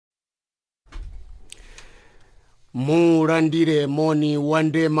Mulandire moni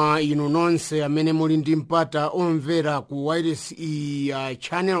wandema inu nonse amene muli ndi mpata omvera ku wireless ya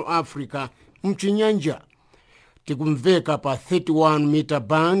Channel Africa mchinyanja. Tikumveka pa 31 meter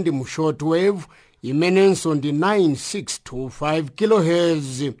band mu shortwave imenenso ndi 9625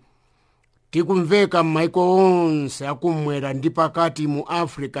 kHz. Tikumveka m'maiko onse akumwera ndi pakati mu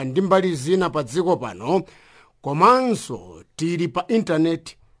Africa ndi mbali zina pa dziko pano, komanso tili pa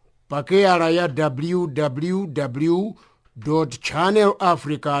internet pa keyala ya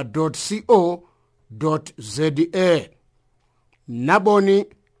www.channelafrica.co.za. Naboni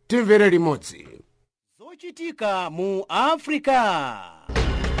timvere limodzi zochitika mu Africa.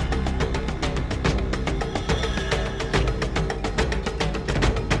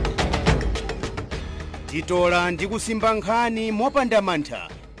 Titola ndi kusimba nkhani mopanda mantha,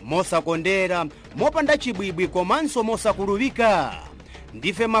 mosakondera, mopanda chibwibwi komanso mosakuluvika.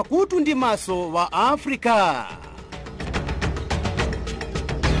 Ndife makutu ndi maso wa Africa.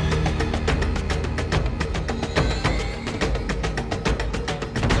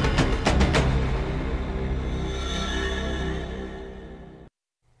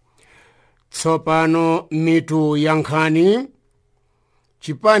 Tsopano mitu ya nkhani.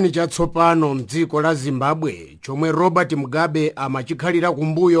 Chipani cha tsopano mdziko la Zimbabwe chomwe Robert Mugabe amachikhalira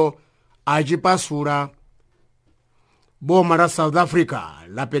kumbuyo achipasula. Boma la South Africa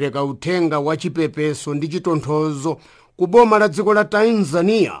lapereka uthenga wa chipepeso ndi chitonthozo ku boma la dziko la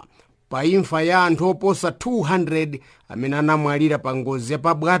Tanzania pa imfa ya anthu oposa 200 amene anamwalira pa ngozi ya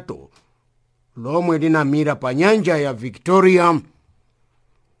pabwato lomwe linamira pa nyanja ya Victoria.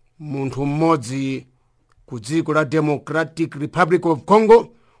 Munthu mmodzi ku dziko la Democratic Republic of Congo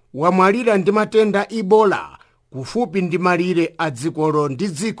wamwalira ndi matenda Ebola kufupi ndi malire a dzikolo ndi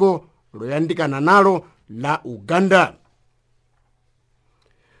dziko loyandikana nalo la Uganda.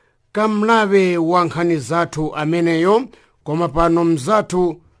 Kamlawe wa nkhani zathu ameneyo, koma pano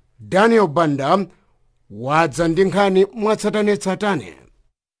mzathu Daniel Banda wadza ndi nkhani mwatsatanetsatane.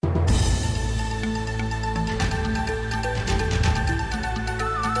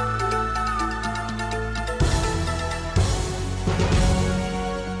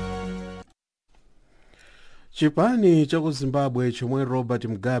 Chipani cha ku Zimbabwe chomwe Robert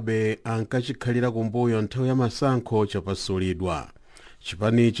Mugabe ankachikhalira kumbuyo nthawi ya masankho chapasulidwa.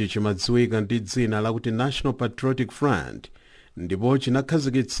 Chipanichi chimadziwika ndi dzina lakuti National Patriotic Front ndipo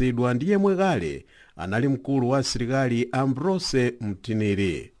chinakhazikitsidwa ndi yemwe kale anali mkulu wa asilikali Ambrose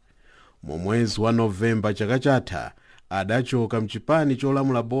Mtiniri. Mu mwezi wa Novemba chaka chatha adachoka mchipani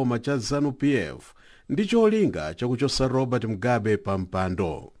cholamula boma cha ZANU-PF ndi cholinga chakuchosa Robert Mugabe pa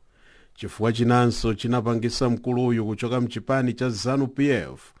mpando. Chifukwa chinanso chinapangisa mkuluyu kuchoka mchipani cha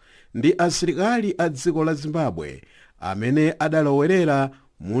ZANU-PF ndi asilikali a dziko la Zimbabwe amene adalowerera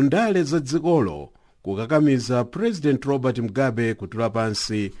mu ndale za dzikolo kukakamiza President Robert Mugabe kutula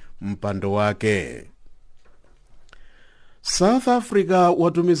pansi mpando wake. South Africa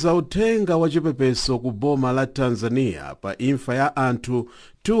watumiza uthenga wa chipepeso ku boma la Tanzania pa imfa ya anthu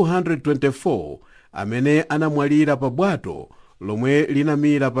 224 amene anamwalira pa bwato lomwe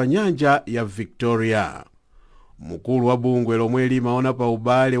linamira pa nyanja ya Victoria. Mkulu wa bungwe lomwe limaona pa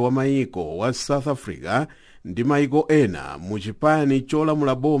ubale wa maiko wa South Africa ndi maiko ena mu chipani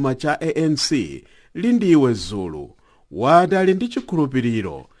cholamula boma cha ANC Lindiwe Zulu wati ali ndi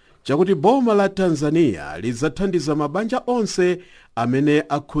chikhulupiriro chakuti boma la Tanzania lidzathandiza mabanja onse amene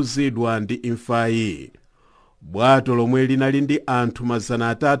akhuzidwa ndi imfayi. Bwato lomwe linali ndi anthu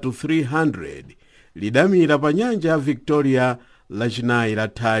 300 lidamira pa nyanja ya Victoria lachinayi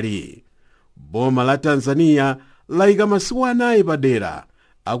lathali. Boma la Tanzania layika masiku 4 padera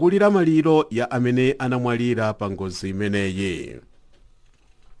akulira maliro ya amene anamwalira pa ngozi imeneyi.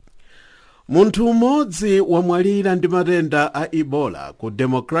 Munthu mmodzi wamwalira ndi matenda a Ebola ku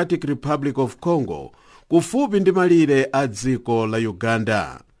Democratic Republic of Congo kufupi ndi malire a dziko la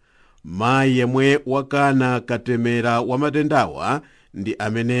Uganda. Mayi yemwe wakana katemera wa matendawa ndi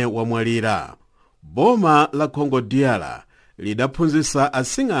amene wamwalira. Boma la Congo DR lidaphunzitsa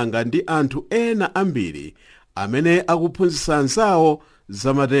asing'anga ndi anthu ena ambiri amene akuphunzitsa anzawo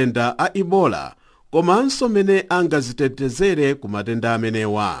za matenda a Ebola komanso mene angazitetezere ku matenda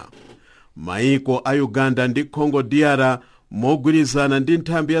amenewa. Maiko a Uganda ndi Congo DR mogwirizana ndi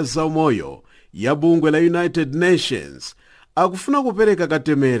nthambi ya zaumoyo ya bungwe la United Nations akufuna kupereka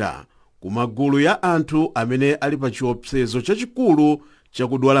katemera ku magulu ya anthu amene ali pa chiopsezo chachikulu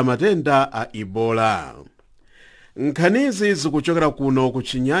chakudwala matenda a Ebola. Nkhanizi zikuchokera kuno ku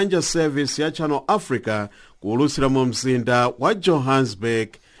Chinyanja service ya Channel Africa kuulutsira mu mzinda wa Johannesburg,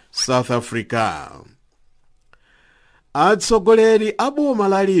 South Africa. atsogoleri a boma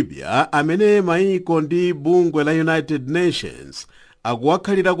la Libya amene maiko ndi bungwe la United Nations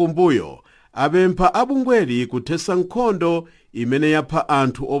akuwakhalira kumbuyo apempha abungweri kuthesa nkhondo imene yapha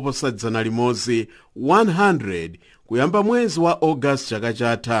anthu oposa 100 kuyamba mwezi wa August chaka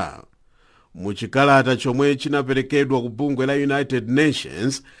chatha. Muchikalata chomwe chinaperekedwa ku bungwe la United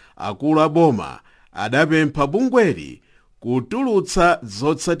Nations, akulu a boma adapempha bungweri kutulutsa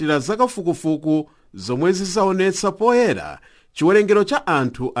zotsatira zakafukufuku zomwe zizaonetsa poyera chiwerengero cha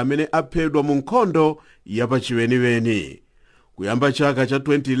anthu amene aphedwa mu nkhondo yapachiweniweni. Kuyamba chaka cha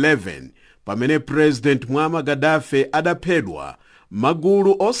 2011 pamene President Muammar Gaddafi adaphedwa,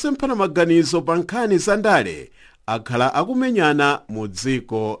 magulu osemphana maganizo pa nkhani za ndale akhala akumenyana mu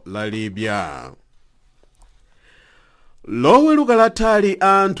dziko la Libya. Loweruka lathali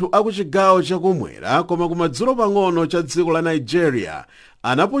anthu akuchigawo chakumwera koma kumadzulo pang'ono cha dziko la Nigeria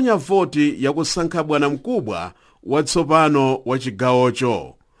anaponya voti yakusankha bwanamkubwa watsopano wa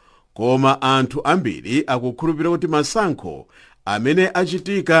chigawocho. Koma anthu ambiri akukhulupirira kuti masankho amene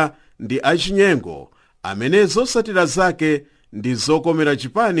achitika ndi achinyengo amene zotsatira zake ndi zokomera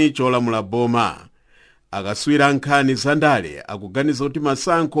chipani cholamula boma. Akaswira nkhani za ndale akuganiza kuti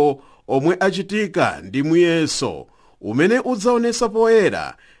masankho omwe achitika ndi muyeso umene udzaonesa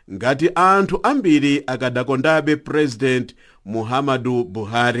poyera ngati anthu ambiri akadakondabe President Muhammadu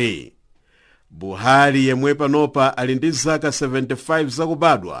Buhari. Buhari yemwe panopa ali ndi zaka 75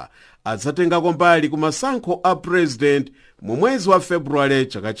 zakubadwa adzatengako mbali ku masankho a President mu mwezi wa Februwale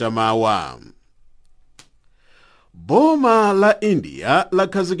chaka chamawa. Boma la India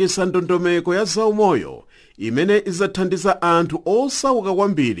lakhazikitsa ndondomeko ya zaumoyo imene izathandiza anthu osauka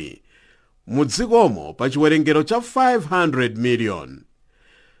kwambiri mu dzikomo pa chiwerengero cha 500 million.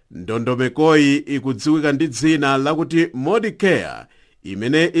 Ndondomekoyi ikudziwika ndi dzina lakuti Modicare,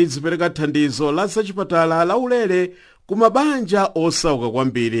 imene izipereka thandizo la zachipatala laulere ku mabanja osauka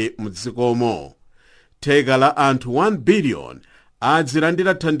kwambiri mu dzikomo. Theka la anthu 1 billion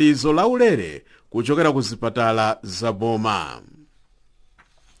adzilandira thandizo laulere kuchokera ku zipatala za boma.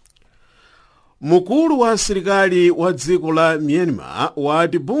 Mkulu wa asilikali wa dziko la Myanmar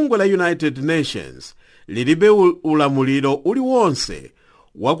wati bungwe la United Nations lilibe ulamuliro uliwonse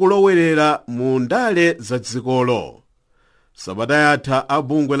wakulowerera mu ndale za dzikolo. Sabata yatha a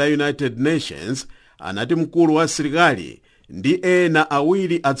bungwe la United Nations anati mkulu wa asilikali ndi ena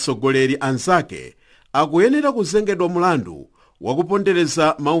awiri atsogoleri anzake akuyenera kuzengedwa mulandu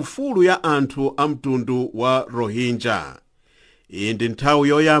wakupondereza maufulu ya anthu a mtundu wa Rohingya. Iyi ndi nthawi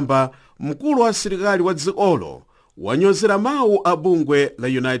yoyamba mkulu wa asilikali wa dzikolo wanyozera mawu a bungwe la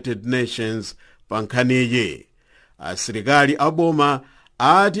United Nations pa nkhaniyi. Asilikali a boma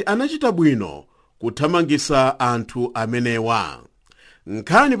ati anachita bwino kuthamangisa anthu amenewa.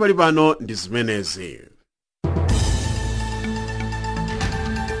 Nkhani pali pano ndi zimenezi.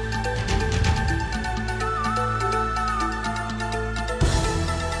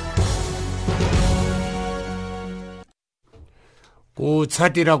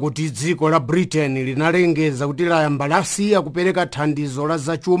 Kutsatira kuti dziko la Britain linalengeza kuti layamba lasiya kupereka thandizo la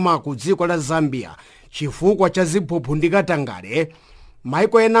zachuma ku dziko la Zambia chifukwa cha ziphuphu ndi katangale,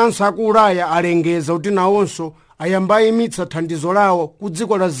 maiko enanso aku Ulaya alengeza kuti nawonso ayamba ayimitsa thandizo lawo ku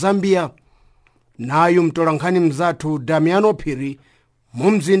dziko la Zambia. Nayu mtolankhani mzathu Damiano Phiri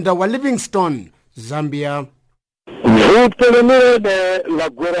mu mzinda wa Livingstone, Zambia. Utelemere la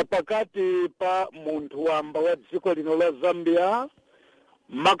gwera pakati pa munthu wamba wa dziko lino la Zambia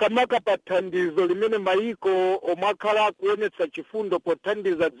makamaka pa thandizo limene maiko omwakhala kuonetsa chifundo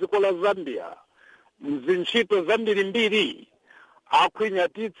pothandiza dziko la Zambia mzintchito zambirimbiri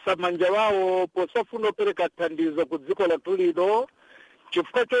akwinyatitsa manja wawo posafuna opereka thandizo ku dziko lathu lino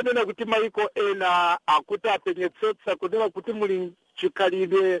chifukwa chonena kuti maiko ena akuti apenyetsetsa kunena kuti muli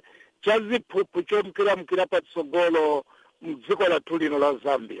chikhalidwe cha ziphuphu chomkiramkira patsogolo mdziko lathu lino la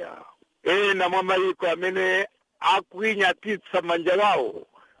Zambia. Ena mwa maiko amene akwinyatitsa manja wawo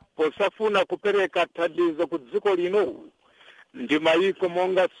posafuna kupereka thandizo ku dziko lino ndi maiko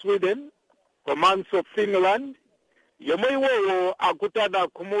monga Sweden komanso Finland, yomwe iwowo akuti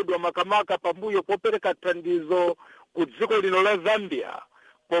adakhumudwa makamaka pambuyo popereka thandizo ku dziko lino la Zambia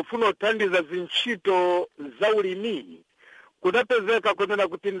pofuna kuthandiza zintchito za ulimi. Kunapezeka kunena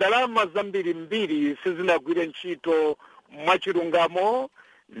kuti ndalama zambirimbiri sizinagwire ntchito mwachilungamo,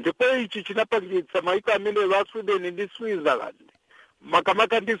 ndipo ichi chinapangitsa maiko amene wa Sweden ndi Switzerland,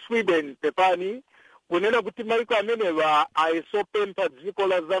 makamaka ndi Sweden pepani, kunena kuti maiko amenewa aisopempha dziko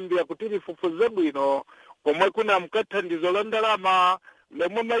la Zambia kuti lifufuze bwino komwe kuna mkathandizo la ndalama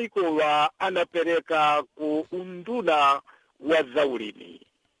lomwe maikowa anapereka ku unduna wa zaulimi.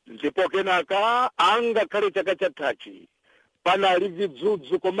 ndipo kenaka angakhale chaka chathachi panali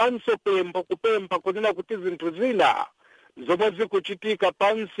vidzudzu komanso kupempha kunena kuti zinthu zina zomwe zikuchitika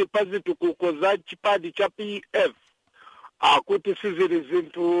pansi pa zitukuko za chipani cha PF akuti sizili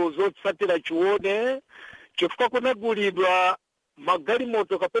zinthu zotsatira chione, chifukwa kunagulidwa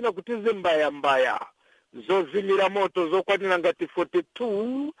magalimoto kapena kuti zimbayambaya zozimira moto zokwanira ngati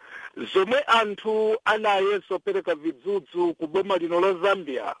 42 zomwe anthu anayeso pereka vidzudzu ku boma lino la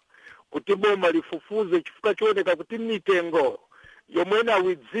Zambia kuti boma lifufuze chifukwa chooneka kuti mitengo yomwe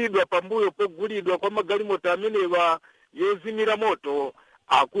inawidzidwa pambuyo pogulidwa kwa magalimoto amenewa yozimira moto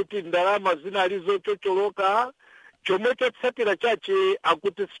akuti ndalama zinali zochocholoka. Chomwe chotsatira chache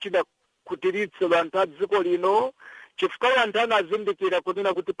akuti sichidakutiritse vanthu a dziko lino, chifukwa vanthu anazindikira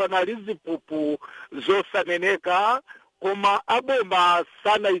kunena kuti panali zipupu zosaneneka, koma aboma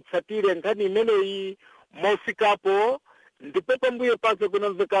sanayitsatire nkhani imeneyi mofikapo. Ndipo pambuyo pake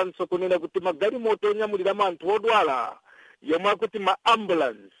kunamvekanso kunena kuti magalimoto onyamulira anthu odwala yomwe akuti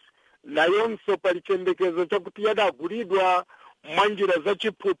ma-ambulance nayonso pali chiyembekezo chakuti yadagulidwa mwa njira za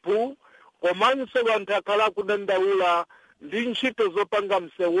chipupu, komanso vanthu akhala akudandaula ndi ntchito zopanga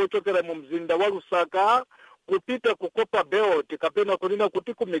msewu wochokera mu mzinda wa Lusaka kupita ku Copperbelt kapena kunena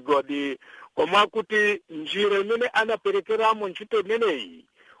kuti ku migodi, koma kuti njira imene anaperekeramo ntchito imeneyi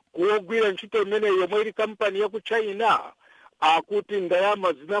kuogwira ntchito imeneyi yomwe ili kampani ya ku China akuti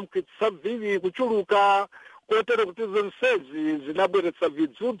ndalama zinamkhwitsa vivi kuchuluka, kotero kuti zonsezi zinabweretsa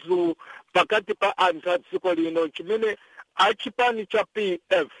vidzudzu pakati pa anthu a dziko lino, chimene achipani cha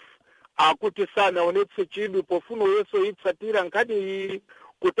PF akuti sanaonetse chidwi pofuna yeso itsatira nkhani iyi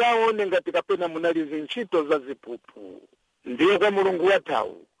kuti aone ngati kapena munali zintchito za zipupu. Ndiye kwa mulungu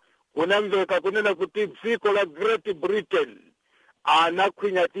wathawu kunamveka kunena kuti dziko la Great Britain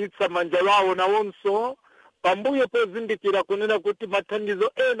anakhwinyatitsa manja wawo nawonso pambuyo pozindikira kunena kuti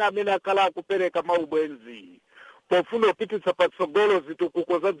mathandizo ena amene akhala akupereka maubwenzi pofuna kupititsa patsogolo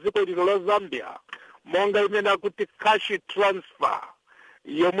zitukuko za dziko lino la Zambia, monga imene akuti cash transfer,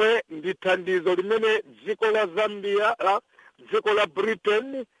 yomwe ndi thandizo limene dziko la Zambia dziko la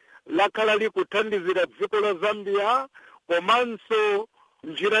Britain lakhala likuthandizira dziko la Zambia, komanso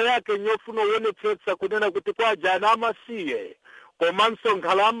njira yake nyofuna uonetsetsa kunena kuti kwaja ana amasiye komanso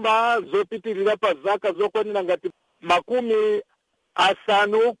nkhalamba zopitirira pa zaka zokwanira ngati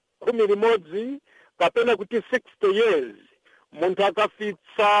 50 kapena kuti 60 years. Munthu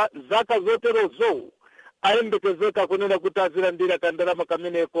akafitsa zaka zoterozo ayembekezeka kunena kuti azilandira kandalama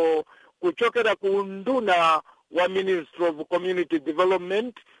kameneko kuchokera ku nduna wa Ministry of Community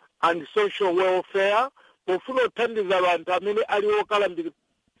Development and Social Welfare pofuna kuthandiza vanthu amene ali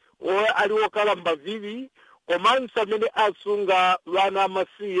wokalamba vivi, komanso amene asunga vana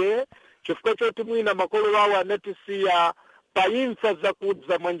amasiye chifukwa choti mwina makolo wawo anatisiya pa imfa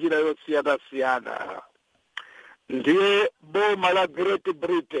zakudza mwa njira yosiyanasiyana. Ndiye boma la Great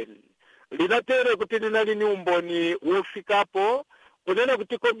Britain linatere kuti linali ni umboni wofikapo kunena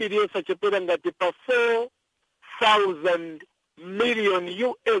kuti kobiri yosachepera ngati pa 4,000 million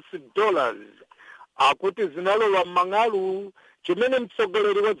US dollars akuti zinalowa m'mang'alu, chimene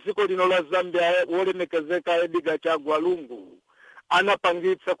mtsogoleri wa dziko lino la Zambia wolemekezeka Edgar Chagwa Lungu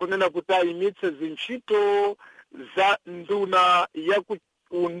anapangitsa kunena kuti ayimitse zintchito za nduna ya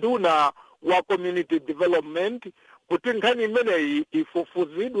unduna wa community development kuti nkhani imeneyi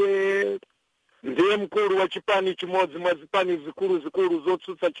ifufuzidwe. Ndiye mkulu wa chipani chimodzi mwa zipani zikulu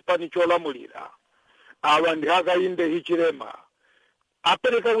zotsutsa chipani cholamulira awa ndi Hakainde Hichilema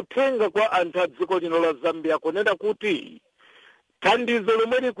apereka uthenga kwa anthu a dziko lino la Zambia kunena kuti thandizo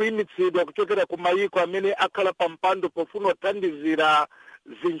lomwe likuyimitsidwa kuchokera ku mayiko amene akhala pa mpando pofuna kuthandizira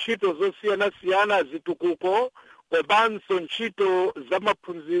zintchito zosiyanasiyana zitukuko, komanso ntchito za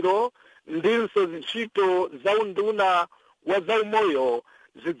maphunziro ndinso zintchito za unduna wa zaumoyo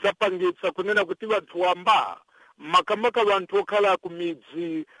zidzapangitsa kunena kuti vanthu wamba makamaka vanthu okhala ku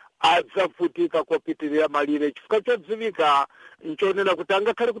midzi adzavutika kopitirira malire, chifukwa chodziwika nchonena kuti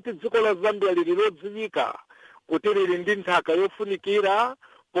angakhale kuti dziko la Zambia lili lodziwika kuti lili ndi nthaka yofunikira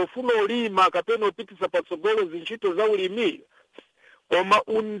pofuna ulima kapena upitisa patsogolo zintchito za ulimi, koma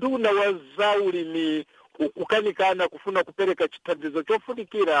unduna wa za ulimi ukukanikana kufuna kupereka chithandizo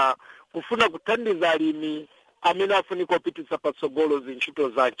chofunikira kufuna kuthandiza alimi amene afunika kupitisa patsogolo zintchito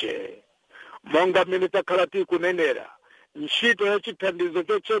zace. Monga mmene takhala tikunenera ntchito ya chithandizo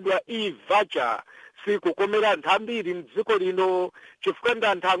chochedwa e-voucher sikukomera anthu ambiri mdziko lino chifukwa ndi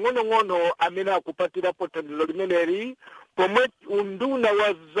anthu ang'onong'ono amene akupatirapo thandizo limeneli, pomwe unduna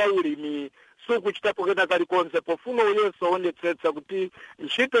wa zaulimi sukuchitapo kena kalikonse pofuna uyenso onetsetsa kuti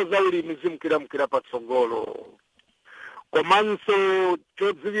ntchito za ulimi zimkiramkira patsogolo. komanso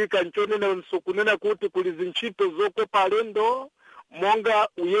chodziwika nchonenanso kunena kuti kuli zintchito zokopa alendo monga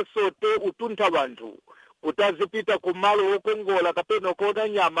uyesote utuntha wanthu kuti azipita kumalo okongola kapena kuona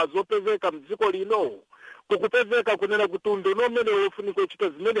nyama zopezeka mdziko lino kukupezeka kunena kuti undono umene wofunika kuchita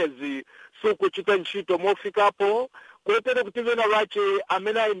zimenezi sukuchita ntchito mofikapo kotero kuti vena vache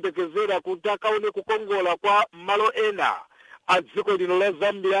amene ayembekezera kuti akaone kukongola kwa malo ena a dziko lino la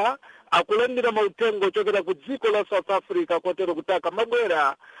Zambia akulandira mautengo ochokera ku dziko la South Africa kotero kuti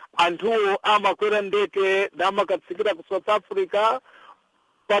akamabwera anthuwo amakwera ndeke namakatsikira ku South Africa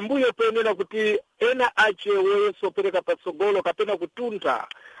pambuyo penena kuti ena ache woyesopereka patsogolo kapena kutuntha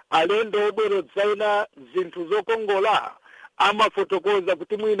alendo obweredzaina zinthu zokongola amafotokoza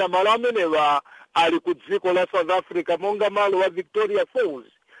kuti mwina malo amenewa ali ku dziko la South Africa monga malo wa Victoria Falls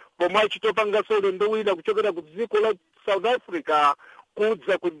pomwe achitopanganso ulendo wina kuchokera ku dziko la South Africa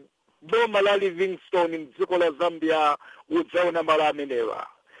kudza ku boma la Livingstone mdziko la Zambia udzaona malo amenewa.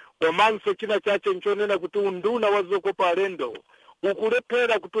 Komanso china chache nchonena kuti unduna wa zokopa alendo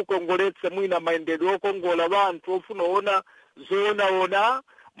ukulephera kuti ukongoletse mwina mayendedwe okongola wanthu ofuna ona zoona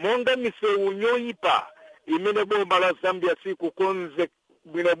monga misewu yoyipa imene boma la Zambia sikukonze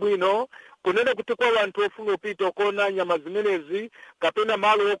bwinobwino kunena kuti kwa wanthu ofuna upita kuona nyama zimenezi kapena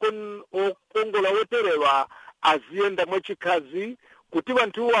malo okongola woterewa aziyenda mwachikhazi kuti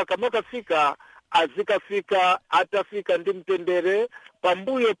wanthuwo akamakafika azikafika atafika ndi mtendere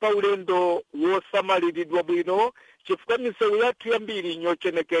pambuyo pa ulendo wosamaliridwa bwino chifukwa misewu yathu yambiri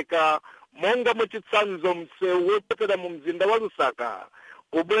nyochenekeka monga muchitsanzo msewu wochokera mu mzinda wa Lusaka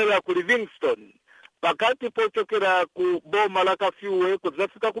kubwera ku Livingstone pakati pochokera ku boma la Kafyuwe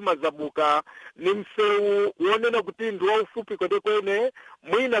kudzafika ku Mazabuka ni msewu wonena kuti ndi waufupi kwenekwene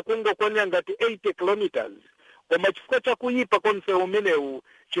mwina kungokwana ngati 80 kilometers koma chifukwa chakuyipa kwa msewu umenewu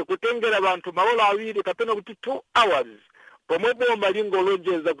chikutengera wanthu maola awiri kapena kuti 2 hours pomwe boma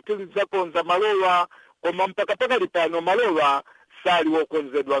lingolonjeza kuti lidzakonza malowa koma mpaka pakali pano malowa sali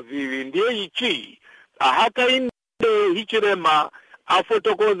wokonzedwa viwi. Ndiye ichi Hakainde Hichilema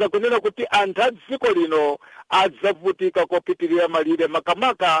afotokoza kunena kuti anthu a dziko lino adzavutika kopitirira malire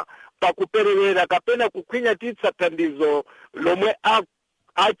makamaka pakuperewera kapena kukhwinyatitsa thandizo lomwe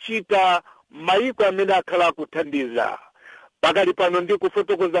achita maiko amene akhala akuthandiza. Pakali pano ndi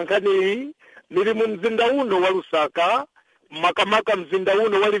kufotokoza nkhaniyi nili mu mzinda uno wa Lusaka makamaka mzinda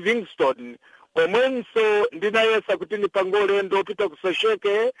uno wa Livingstone omwenso ndinayesa kuti nipangole ndopita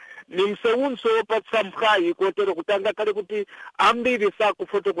kusesheke ni msewunso opatsa mphwayi kotero kutanga kale kuti ambiri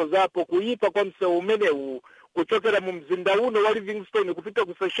sakufotokozapo kuyipa kwa msewu umenewu kuchokera mu mzinda uno wa Livingstone kupita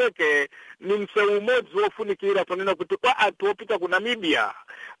kusesheke ni msewu umodzi wofunikira ponena kuti kwa anthu opita ku Namibia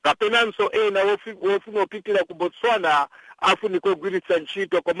kapenanso ena wofuna opitira ku Botswana afunika kugwiritsa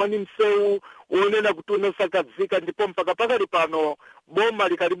ntchito koma ni msewu wonena kuti unosakazika ndipo mpaka pakali pano boma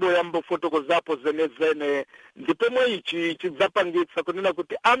likaliboyamba fotokozapo zenezene ndipo mwe ichi chidzapangitsa kunena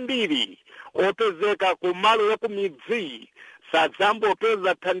kuti ambiri opezeka ku malo ya kumidzi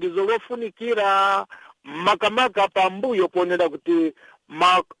sadzambopeza thandizo lofunikira makamaka pambuyo ponena kuti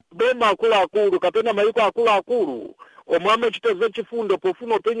boma akuluakulu kapena maiko akuluakulu omwe amachita zachifundo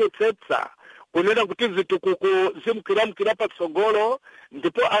pofuna upenyetsetsa kunena kuti zitukuko zimkiramkira patsogolo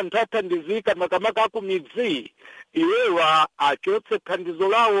ndipo anthu athandizika makamaka akumidzi iwewa achotse thandizo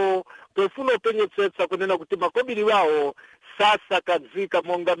lawo pofuna upenyetsetsa kunena kuti makobiri wawo sasakazika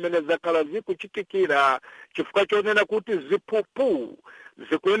monga mmene zakhala zikuchitikira chifukwa chonena kuti ziphuphu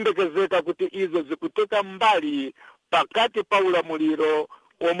zikuyembekezeka kuti izo zikuteka mbali pakati pa ulamuliro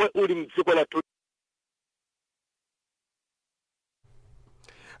omwe uli mdziko lathu.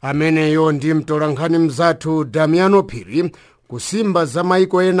 Ameneyo ndi mtolankhani mzathu Damiano Phiri kusimba za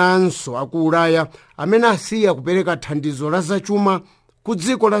maiko enanso aku Ulaya amene asiya kupereka thandizo la zachuma ku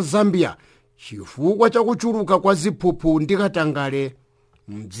dziko la Zambia chifukwa chakuchuluka kwa ziphuphu ndi katangale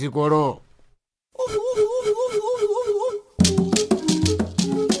mdzikolo.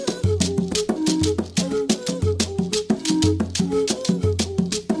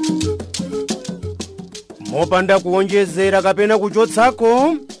 Mopanda kuonjezera kapena kuchotsako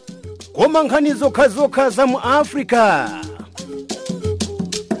koma nkhani zokhazokha za mu Africa.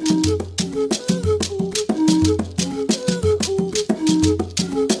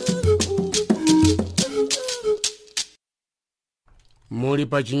 Muli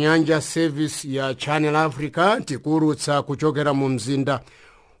pa Chinyanja service ya Channel Africa tikulutsa kuchokera mu mzinda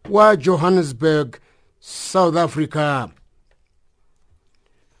wa Johannesburg, South Africa.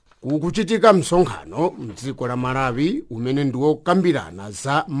 Kukuchitika msonkhano mdziko la Malawi umene ndiwo kambirana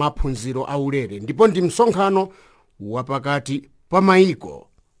za maphunziro aulere ndipo ndi msonkhano wapakati pa maiko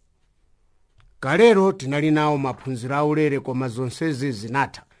kalero tinali nawo maphunziro aulere koma zonsezi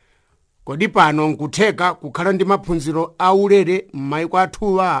zinatha. Kodi pano nkutheka kukhala ndi maphunziro aulere m'mayiko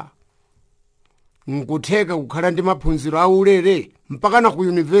athuwa? Nkutheka kukhala ndi maphunziro aulere mpakana ku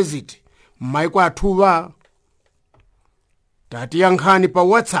university m'mayiko athuwa? Tatiyankhani pa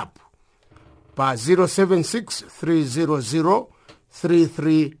WhatsApp pa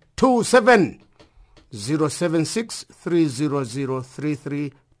 076-300-3327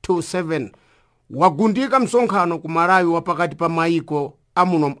 076-300-3327. Wagundika msonkhano ku Malawi wapakati pa mayiko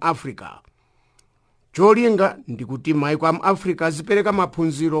amuno mu Africa. Cholinga ndikuti mayiko amu Africa azipereka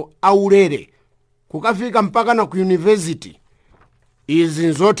maphunziro aulere kukafika mpakana ku university. Izi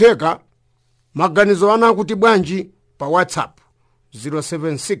nzotheka. Maganizo ana kuti bwanji pa WhatsApp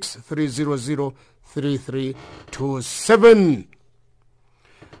 076-300-3327.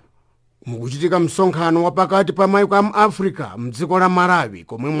 Mukuchitika msonkhano wapakati pa mayiko amu Africa mdziko la Malawi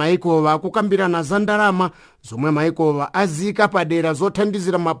komwe mayikowa akukambirana za ndalama zomwe mayikowa azika padera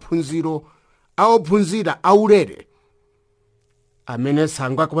zothandizira maphunziro aophunzira aulere amene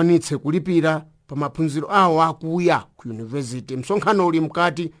sangakwanitse kulipira pa maphunziro awo akuya ku university. Msonkhano uli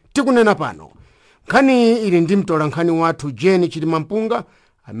mkati tikunena pano. Nkhani ili ndi mtola nkhani wathu Jeni Chilimampunga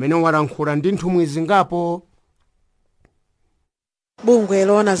amene walankhula ndi nthumwi zingapo. Bungwe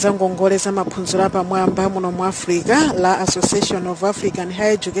loona za ngongole za maphunziro apamwamba muno mu Africa la Association of African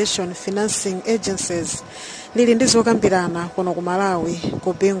Higher Education Financing Agencies lili ndi zokambirana kuno ku Malawi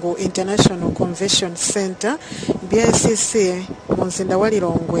ku Bingu International Convention Center BICC mu mzinda wa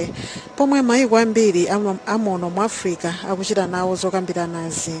Lilongwe, pomwe mayiko ambiri amuno mu Africa akuchita nawo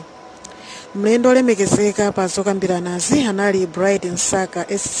zokambiranazi. Mlendo olemekezeka pa zokambiranazi anali Bright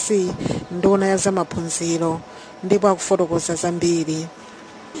Nsaka SC nduna ya za maphunziro, ndipo akufotokoza zambiri.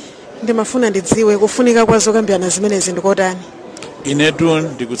 Ndimafuna ndidziwe kufunika kwa zokambirana zimenezi ndikotani. Inetu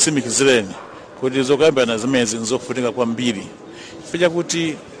ndikutsimikizireni kuti zokambirana zimenezi nzofunika kwambiri. Chifukwa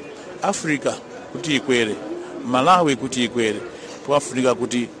kuti Africa kuti ikwere, Malawi kuti ikwere, pofunika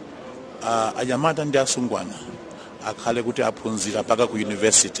kuti anyamata ndi asungwana akhale kuti aphunzira paka ku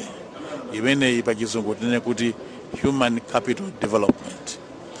university. Imene pa chizungu tinene kuti human capital development.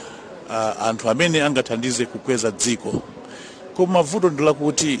 Anthu amene angathandize kukweza dziko. Koma vuto ndila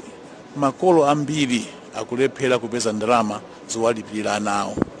kuti makolo ambiri akulephera kupeza ndalama zowalipirira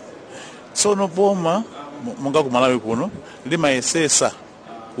anawo. Tsono boma monga ku Malawi kuno limayesesa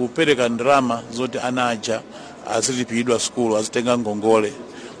kupereka ndalama zoti anaja azilipiridwa skulu azitenga ngongole.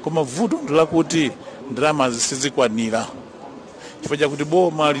 Koma vuto ndila kuti ndalama zisizikwanira. Chifukwa kuti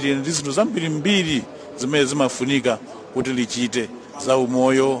boma lili ndi zinthu zambirimbiri zimene zimafunika kuti lichite za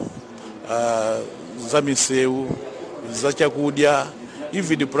umoyo, za misewu, za chakudya,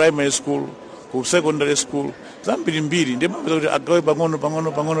 even primary school, ku secondary school, zambirimbiri ndi mapeza kuti agawe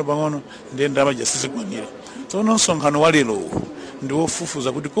pang'ono ndi ndalama zisizikwanira. Tsono msonkhano wa lero ndi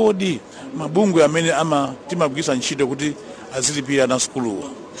wofufuza kuti kodi mabungwe amene timagwiritsa ntchito kuti azilipira na skuluwa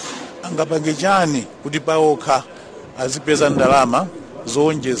angapange chani kuti paokha azipeza ndalama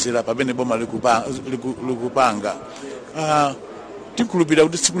zoonjezera pamene boma likupanga. Tikhulupirira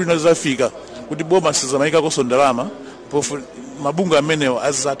kuti tsiku lina lizafika kuti boma sizamayika koso ndalama mabungwe amenewo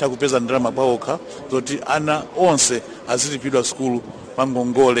azatha kupeza ndalama paokha zoti ana onse azilipidwa skulu pa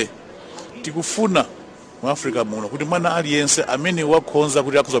ngongole. Tikufuna mu Africa muno kuti mwana aliyense amene wakhonza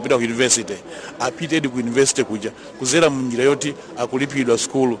kuti akuzapita ku university apite ku university kuja kuzera mu njira yoti akulipidwa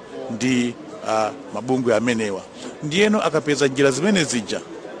skulu ndi mabungwe amenewa. Ndiyeno akapeza njira zimene zija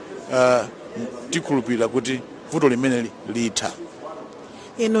tikhulupirira kuti vuto limene litha.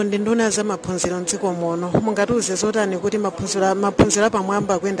 Ino ndi nduna za maphunziro mdziko muno, mungatiuze zotani kuti maphunziro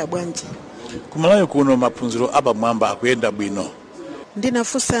apamwamba akuyenda bwanji? Ku Malawi kuno maphunziro apamwamba akuyenda bwino.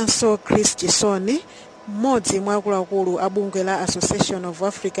 Ndinafunsanso Chris Chisoni, mmodzi mwa akuluakulu a bungwe la Association of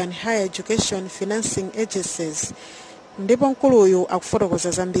African Higher Education Financing Agencies, ndipo mkuluyu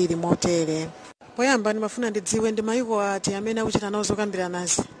akufotokoza zambiri motere. Poyamba ndimafuna ndidziwe ndi mayiko ati amene akuchita nawo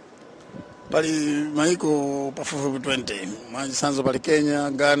zokambiranazi. Pali mayiko pafupi 20, mwanjisanzo pali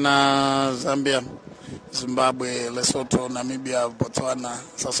Kenya, Ghana, Zambia, Zimbabwe, Lesotho, Namibia, Botswana,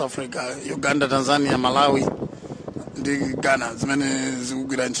 South Africa, Uganda, Tanzania, Malawi ndi Ghana zimene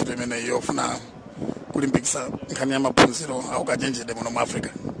zikugwira ntchito imene yofuna kulimbikitsa nkhani ya maphunziro akachenjede muno mu Africa.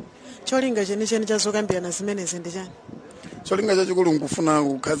 Cholinga chenicheni cha zokambirana zimenezi ndi chani? Cholinga chachikulu nkufuna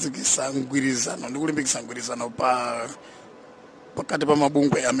kukhazikitsa mgwirizano ndi kulimbikitsa mgwirizano pakati pa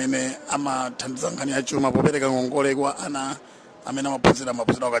mabungwe amene amathandiza nkhani ya chuma popereka ngongole kwa ana amene amaphunzira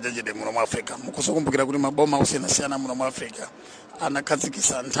akachenjede muno mwa Africa. Mukusokumbukira kuti maboma osiyanasiyana muno mwa Africa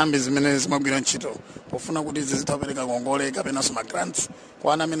anakhazikitsa nthambi zimene zimagwira ntchito pofuna kuti zizithapereka ngongole kapenanso ma grants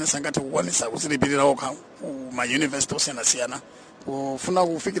kwa ana amene sangathe kukwanisa kuzilipirira okha ku ma university osiyanasiyana pofuna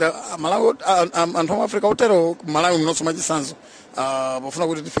kufikira Malawi anthu a Africa otero Malawi mnoso machisanzo pofuna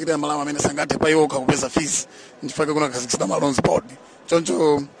kuti tifikire Malawi amene sangathe pa yokha kupeza fees ndifake kunakhazikitsa ma loans board.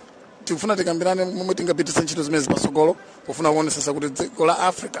 Choncho tikufuna tikambirane momwe tingapititsa ntchito zimene zipatsogolo pofuna kuonesesa kuti dziko la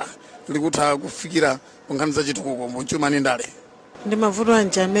Africa likutha kufikira kunkhani za chitukuko mchuma ndi ndale. Ndi mavuto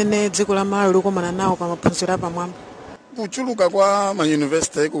anji amene dziko la Malawi likumana nawo pa maphunziro apamwamba? Kuchuluka kwa ma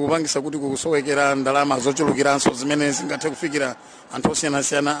university kukupangisa kuti kukusowekera ndalama zochulukiranso zimene zingathe kufikira anthu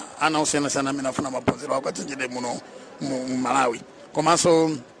osiyanasiyana, ana osiyanasiyana amene afuna maphunziro akachenjede muno mu Malawi.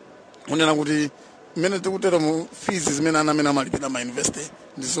 Komanso unena kuti mmene tikutero mu fees zimene ana amene amalipira ma university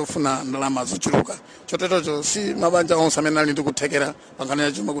ndizofuna ndalama zochuluka. Choterocho si mabanja onse amene ali ndi kuthekera pankhani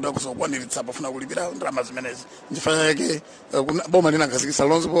ya chuma kuti akusokwaniritsa pofuna kulipira ndalama zimenezi. Ndifanya yake boma linakhazikitsa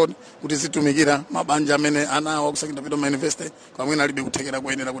loans board kuti zitumikira mabanja amene ana awo akusakita pito ma university kwa mwina alibe kuthekera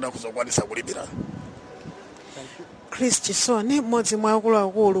kuyenera kuti akusokwanisa kulipira. Chris Chisoni, mmodzi mwa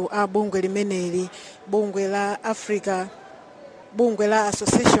akuluakulu a bungwe limeneli, bungwe la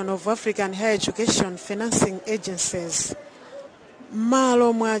Association of African Higher Education Financing Agencies.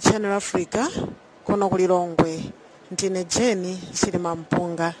 Malo mwa Channel Africa, kuno kulilongwe, ndine Jeni Chilima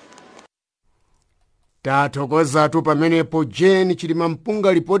Mpunga. Tathokoza tu pamenepo Jeni Chilima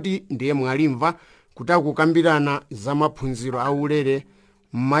Mpunga. Ripoti ndiye mwalimva kutakukambirana za maphunziro aulere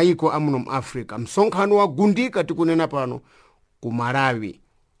m'mayiko amuno mu Africa. Msonkhano wagundika tikunena pano ku Malawi.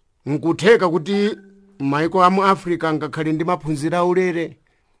 Nkutheka kuti m'mayiko amu Africa ngakhale ndi maphunziro aulere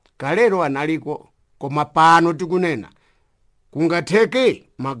kalero analiko, koma pano tikunena kungatheke.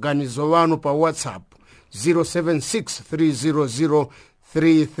 Maganizo wanu pa WhatsApp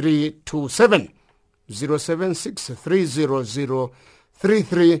 0763003327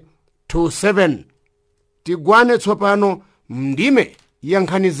 0763003327. Tigwane tsopano mndime ya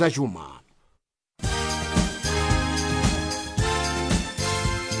nkhani za chuma.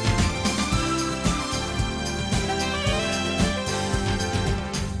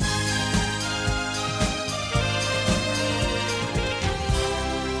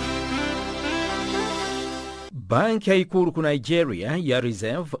 Banki yaikulu ku Nigeria ya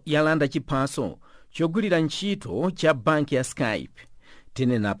Reserve yalanda chiphaso chogwirira ntchito cha banki ya Skype.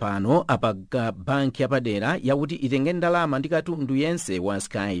 Tinena pano apaga banki yapadera yakuti itenge ndalama ndi katundu yense wa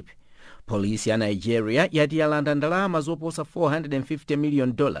Skype. Polisi ya Nigeria yati yalanda ndalama zoposa $450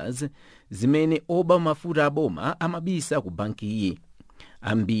 million zimene oba mafuta aboma amabisa ku banki iyi.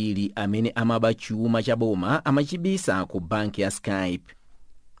 Ambiri amene amaba chuma cha boma amachibisa ku banki ya Skype.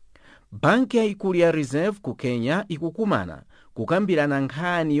 Banki yaikulu ya Reserve ku Kenya ikukumana kukambirana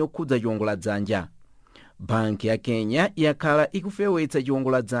nkhani yokhudza chiwongoladzanja. Banki ya Kenya yakhala ikufewetsa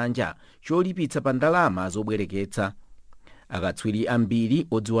chiwongoladzanja cholipitsa pa ndalama zobwereketsa. Akatswiri ambiri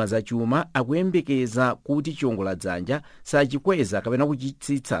odziwa za chuma akuyembekeza kuti chiwongoladzanja sachikweza kapena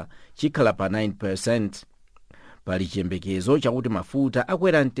kuchitsitsa chikhala pa 9%. Pali chiyembekezo chakuti mafuta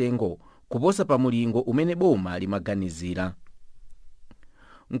akwera mtengo kuposa pa mulingo umene boma limaganizira.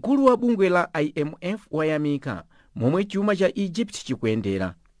 Mkulu wa bungwe la IMF wayamika momwe chuma cha Egypt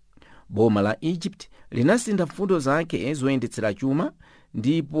chikuyendera. Boma la Egypt linasintha mfundo zake zoyendetsera chuma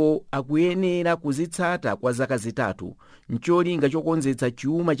ndipo akuyenera kuzitsata kwa zaka zitatu ncholinga chokonzetsa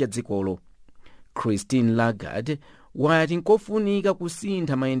chuma cha dzikolo. Christine Lagarde wati nkofunika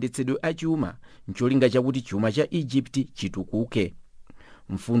kusintha mayendetsedwe a chuma ncholinga chakuti chuma cha Egypt chitukuke.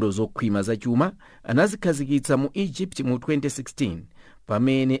 Mfundo zokhwima za chuma anazikhazikitsa mu Egypt mu 2016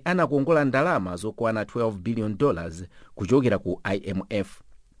 pamene anakongola ndalama zokwana $12 billion kuchokera ku IMF.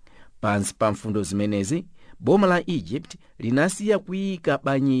 Pansi pa mfundo zimenezi, boma la Egypt linasiya kuyika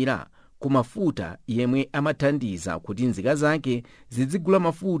banyira ku mafuta yemwe amathandiza kuti nzika zake zizigula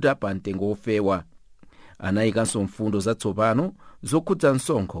mafuta pa mtengo ofewa. Anayikanso mfundo zatsopano zokhudza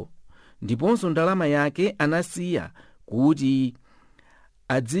msonkho, ndiponso ndalama yake anasiya kuti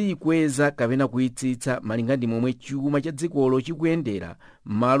adziyikweza kapena kuyitsitsa malinga ndi momwe chuma cha dzikolo chikuyendera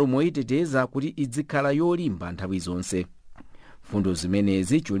m'malo moyiteteza kuti idzikhala yolimba nthawi zonse. Mfundo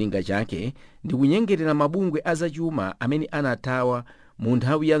zimenezi cholinga chake ndi kunyengerera mabungwe azachuma amene anathawa mu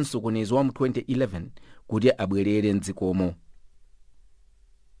nthawi ya msokonezo wa mu 2011 kuti abwerere mdzikomo.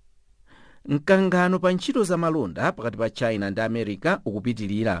 Mkangano pa ntchito za malonda pakati pa China ndi America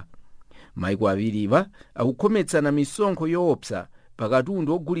ukupitilira. Maiko awiriwa akukhometsana misonkho yoopsa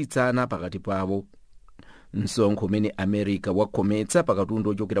pakatundu ogulitsana pakati pawo. Msonkho umene America wakhometsa pakatundu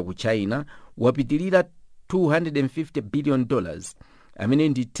ochokera ku China wapitilira $250 billion amene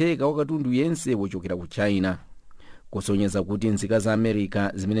ndi theka wa katundu yense wochokera ku China, kusonyeza kuti nzika za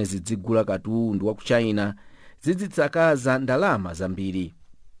America zimene zidzigula katundu wa ku China zidzitsakaza ndalama zambiri.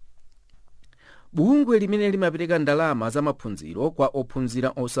 Bungwe limene limapereka ndalama za maphunziro kwa ophunzira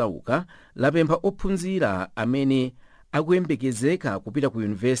osauka lapempha ophunzira amene akuyembekezeka kupita ku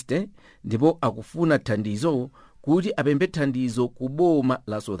yunivesite ndipo akufuna thandizo kuti apemphe thandizo ku boma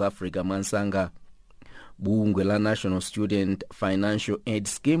la South Africa mwansanga. Bungwe la National Student Financial Aid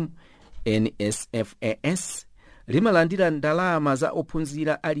Scheme NSFAS limalandira ndalama za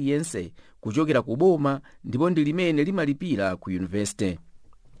ophunzira aliyense kuchokera ku boma ndipo ndi limene limalipira ku yunivesite.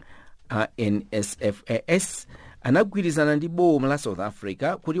 NSFAS anagwirizana ndi boma la South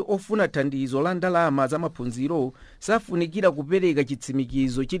Africa kuti ofuna thandizo la ndalama za maphunziro safunikira kupereka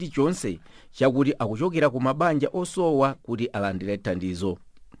chitsimikizo chilichonse chakuti akuchokera ku mabanja osowa kuti alandire thandizo.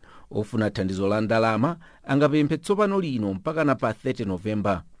 Ofuna thandizo la ndalama angapemphe tsopano lino mpaka na pa 30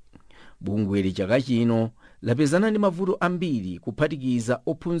 Novemba. Bungweli chaka chino lapezana ndi mavuto ambiri kuphatikiza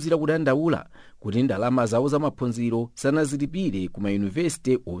ophunzira kudandaula kuti ndalama zawo za maphunziro sanazilipire ku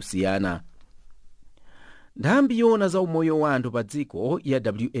mayunivesite osiyana. Nthambi yoona za umoyo wa anthu pa dziko ya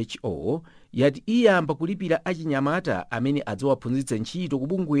WHO yati iyamba kulipira achinyamata amene adzawaphunzitse ntchito ku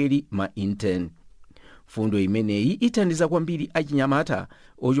bungweli ma intern. Fundo imeneyi ithandiza kwambiri achinyamata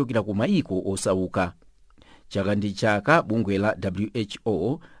ochokera ku mayiko osauka. Chaka ndi chaka bungwe la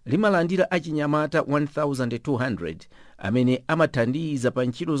WHO limalandira achinyamata 1,200 amene amathandiza pa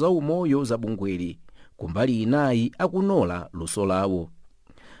ntchito za umoyo za bungweli, kumbali inayi akunola luso lawo.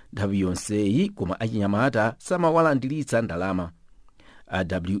 Nthawi yonseyi koma achinyamata samawalandiritsa ndalama.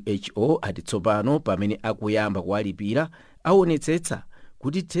 WHO ati tsopano pamene akuyamba kuwalipira aonetsetsa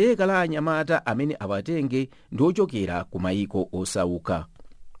kuti theka la anyamata amene awatenge ndi ochokera ku mayiko osauka.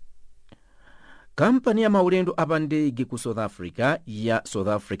 Kampani ya maulendo apandege ku South Africa ya South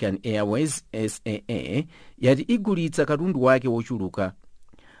African Airways SAA yati igulitsa katundu wake wochuluka.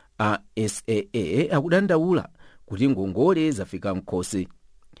 SAA akudandaula kuti ngongole zafika mkhosi.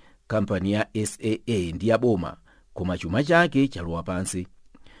 Kampani ya SAA ndi ya boma koma chuma chake chalowa pansi.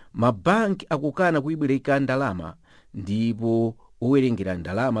 Mabanki akukana kuibwereka ndalama ndipo owerengera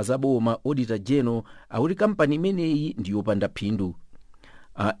ndalama za boma Auditor General akuti kampani imeneyi ndi yopanda phindu.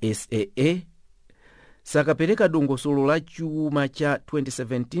 SAA sakapereka dongosolo la chuma cha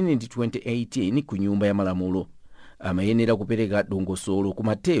 2017 ndi 2018 ku nyumba ya malamulo. Amayenera kupereka dongosolo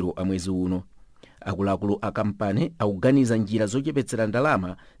kumatero a mwezi uno. Akuluakulu a kampani akuganiza njira zochepetsera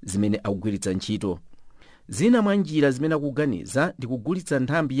ndalama zimene akugwiritsa ntchito. Zina mwa njira zimene akuganiza ndi kugulitsa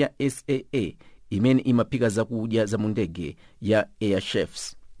nthambi ya SAA imene imaphika zakudya za mundege ya Air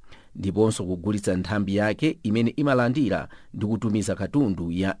Chefs, ndiponso kugulitsa nthambi yake imene imalandira ndi kutumiza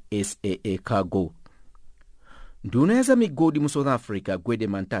katundu ya SAA Cargo. Nduna ya za migodi mu South Africa Gwede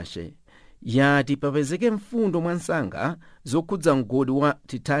Mantashe yati papezeke mfundo mwansanga zokhudza mgodi wa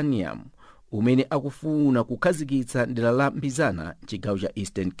titanium umene akufuna kukhazikitsa dera la Mbizana chigawo cha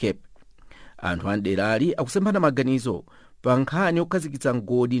Eastern Cape. Anthu a derali akusemphana maganizo pa nkhani yokhazikitsa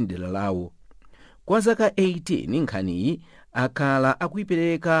mgodi dera lawo. Kwa zaka 18 nkhaniyi akhala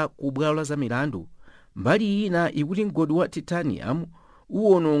akuipereka ku bwalo la zamilandu. Mbali ina ikuti mgodi wa titanium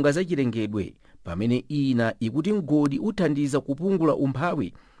uwononga zachilengedwe, pamene ina ikuti mgodi uthandiza kupungula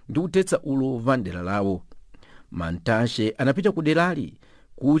umphawi ndi kuthetsa ulova dera lawo. Mantashe anapita ku derali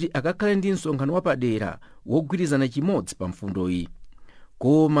kuti akakhale ndi msonkhano wapadera wogwirizana chimodzi pa mfundoyi.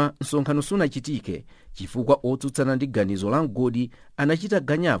 Koma msonkhano sunachitike chifukwa otsutsana ndi ganizo la mgodi anachita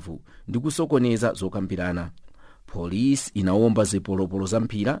ganyavu ndi kusokoneza zokambirana. Polisi inawomba zipolopolo za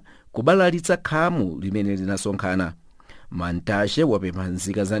mphira kubalalitsa khamu limene linasonkhana. Mantashe wapempha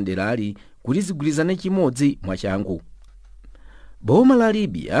nzika za derali kuti zigwirizane chimodzi mwachangu. Boma la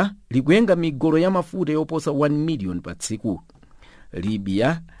Libya likuyenga migolo ya mafuta yoposa 1 million pa tsiku.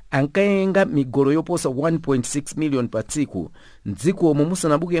 Libya ankayenga migolo yoposa 1.6 million pa tsiku mdzikomo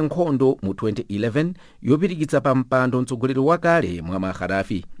musanabuke nkhondo mu 2011 yopirikitsa pa mpando mtsogoleri wakale Muammar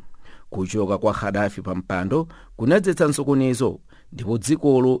Gaddafi. Kuchoka kwa Gaddafi pa mpando kunadzetsa msokonezo ndipo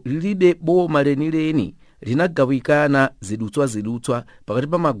dzikolo lilibe boma lenileni, linagawikana zidutswa pakati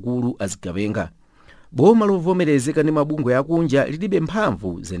pa magulu azigawenga. Boma lovomerezeka ndi mabungwe akunja lilibe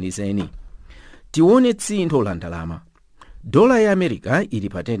mphamvu zenizeni. Tione tsintho la ndalama. Dola ya Amerika ili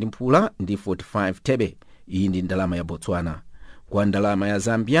pa 10 mpula ndi 45 thebe. Iyi ndi ndalama ya Botswana. Kwa ndalama ya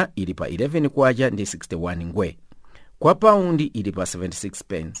Zambia ili pa 11 kwacha ndi 61 ngwe. Kwa paundi ili pa 76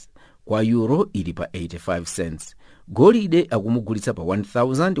 pence. Kwa euro ili pa 85 cents. Golide akumugulitsa pa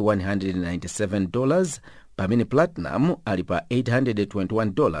 $1,197, pamene platinum ali pa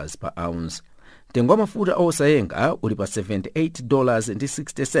 $821 pa ounce. mtengo wa mafuta osayenga uli pa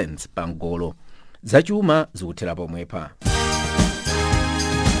 $78.60 pa mgolo. Zachuma zikuthera pomwepa.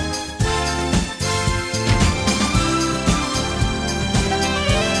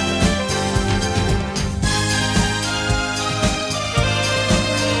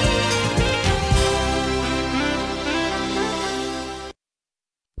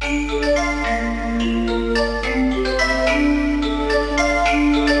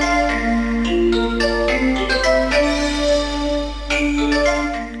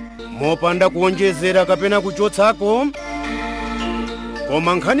 mopanda kuonjezera kapena kuchotsako,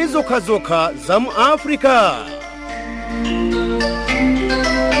 koma nkhani zokhazokha za mu Africa.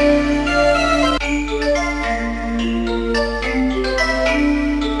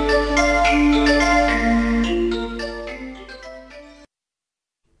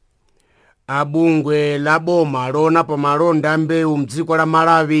 Abungwe la boma lona pamalonda mbewu mdziko la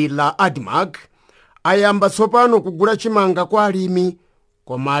Malawi la ADMAC ayamba tsopano kugula chimanga kwa alimi,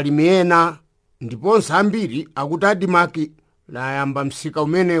 koma alimi ena ndiponso ambiri akuti ADMAC layamba msika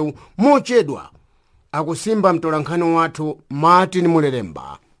umenewu mochedwa. Akusimba mtolankhani wathu Martin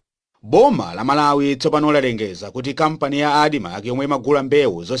Mulelemba. Boma la Malawi tsopano lalengeza kuti kampani ya ADMAC yomwe imagula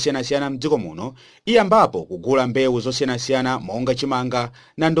mbewu zosiyanasiyana mdziko muno iyambapo kugula mbewu zosiyanasiyana monga chimanga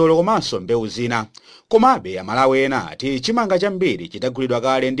na ndolo komanso mbewu zina. Komabe Amalawi ena ati chimanga chambiri chitagulidwa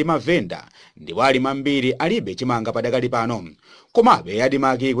kale ndi mavenda, ndipo alimi ambiri alibe chimanga padakali pano. Komabe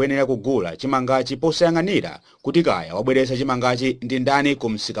ADMAC ikuyenera kugula chimangachi posayang'anira kuti kaya wabweretsa chimangachi ndi ndani ku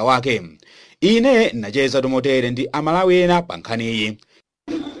msika wake. Ine nacheza tomotere ndi Amalawi ena pa nkhani iyi.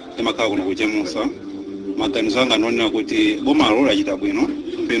 Makhala kuno kuchemusa maganizo anga nonena kuti bomalo lachita bwino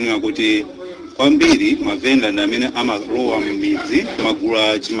penu kuti kwambiri mavenda ndi amene amalowa mu midzi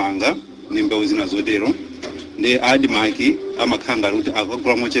magula chimanga ndi mbewu zina zotero, ndi ADMAC amakhala kuti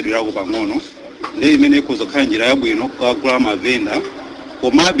akagula mochedwerako pang'ono, ndi imene ikuzokhala njira yabwino kugula mavenda.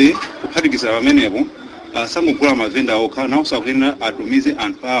 Komabe kuphatikizira pamenepo asangogula mavenda okha, nawonso akuyenera atumize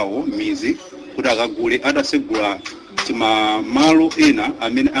anthu awo mizi kuti akagule adasegula malo ena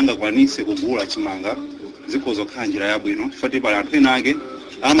amene angakwanise kugula chimanga zikozokhala njira yabwino. Chifukwa pali anthu ena ake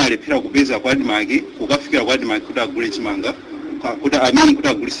amalephera kupeza kwa ADMAC kukafikira kwa ADMAC kuti agule chimanga, kuti amene kuti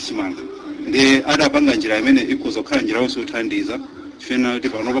agulise chimanga, ndi adapanga njira imene ikozokhala njira yonse yothandiza. Chifukwa kuti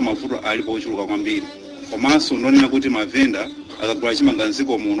panopa mavuto alipo ochuluka kwambiri, komanso ndonena kuti mavenda akagula chimanga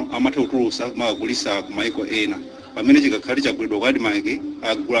mdziko muno amatha kutulusa kumagulisa ku maiko ena, pamene chikakhali chagulidwa kwa ADMAC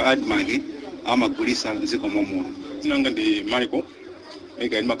agula ADMAC amagulisa mdziko muno. Nanga ndi Mariko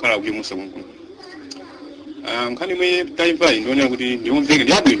ega makhala kuti musa mungu nkhani mwe taimva ndionera kuti ndiomveke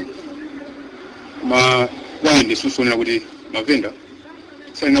ndi abwino, koma kwa ndi susonera kuti mavenda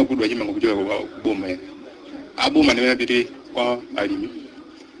salina kudwa chimanga kuchoka ku boma ena aboma ndi apite kwa alimi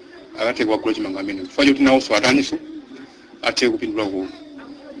akathe kuwagula chimanga amene kufacho tinawonso ataniso athe kupindula ku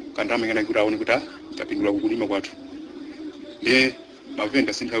kandama ngena kuti aone kuti tapindula kulima kwathu, ndi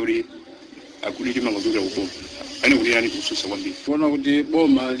mavenda sinthauri akuli chimanga kuchoka ku boma ane kuti yani kususa kwambiri. Kuona kuti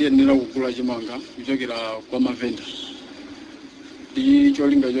boma liyenera kugula chimanga kuchokera kwa mavenda, ndi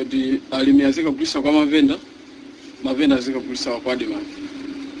cholinga choti alimi azikagulisa kwa mavenda, mavenda azikagulisa kwa ADMAC.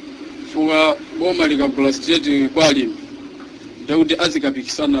 Fuka boma likagula straight kwa alimi ndikuti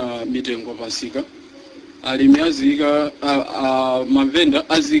azikapikisana mitengo pasika, alimi azika mavenda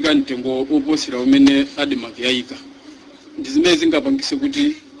azika mtengo oposera umene ADMAC yayika. Ndi zimene zingapangise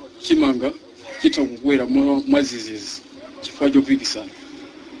kuti chimanga chitha kukwera mwazizizi chifukwa chopikisana.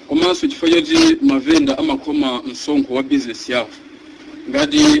 Komanso chifukwa choti mavenda amakhoma msonkho wa business yawo,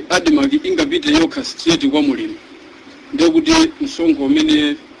 ngati ADMAC ingapite yokha straight kwa mulimi ndikuti msonkho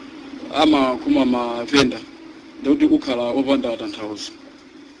umene amakhoma mavenda ndikuti ukhala opanda tanthauzo,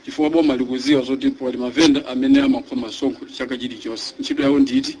 chifukwa boma likuziwa zoti pali mavenda amene amakhoma msonkho chaka chilichonse. Ntchito yawo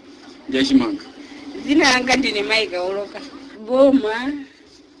nditi ndi yachimanga. Zina langa ndine Maika Oloka. Boma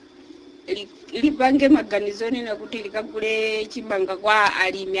lipange maganizo nena kuti likagule chimanga kwa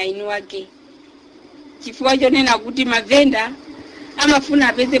alimi ainu wake, chifukwa chonena kuti mavenda amafuna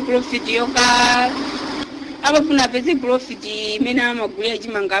apeze profit yoka, amafuna apeze profit imene amagulira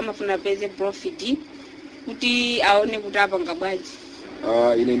chimanga, amafuna apeze profit kuti aone kuti apanga bwanji.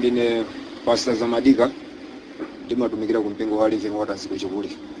 Ine ndine Pastor Zamadika, ndimatumikira ku mpingo wa Living Waters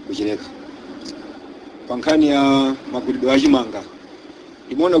kuchileka. Pankhani ya magulidwe a chimanga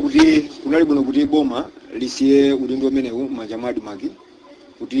ndimaona kuti kunali bwino kuti boma lisiye udindo umenewu manja mwa ADMAC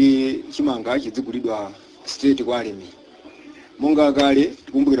kuti chimanga chidzigulidwa straight kwa alimi. Monga kale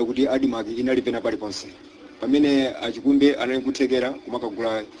tikumbukira kuti ADMAC inali pena paliponse pamene achikumbe anali kuthekera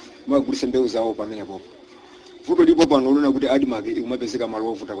kumakagulisa mbewu zawo pamene popo. Vuto lipo pano lona kuti ADMAC ikumapezeka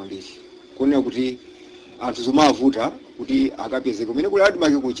malo ovuta kwambiri. kuonera kuti anthu zomavuta kuti akapeze kumene kuli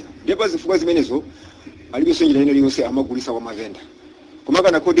adimake kucha ndipo zifukwa zimenezo alibenso njira ina iliyonse amagulisa kwa mavenda koma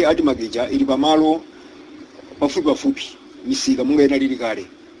kana kodi adimakeja ili pamalo pafupi misika munga ina lili kale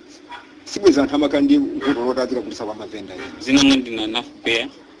sibweza anthu amakandi kutolota azikagulisa kwa mavenda zinanga ndina nafupea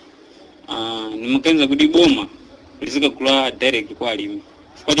nimakanza kuti boma lizikagula direct kwa alimi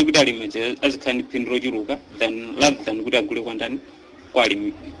kwati kuti alimi azikhala ndi phindu lochuluka rather than kuti agule kwa ndani kwa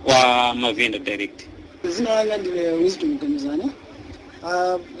alimi kwa mavenda direct. Zina langa ndine wisdom kanizana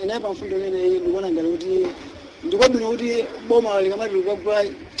ina pamfundo lene ndikuona ngati kuti ndikwabwino kuti boma likamati likagula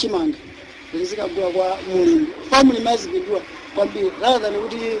chimanga lizikagula kwa mulimi family mazikidwa kwambiri rather than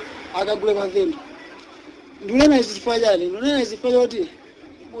kuti akagule kwa venda. Ndinena izi chifukwa chani? Ndinena izi chifukwa choti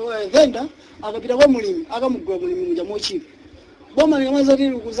venda akapita kwa mulimi akamugula mulimi muja mochipa. Boma likamaza kuti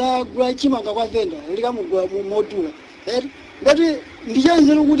likuzagula chimanga kwa venda likamugula modula. Ngati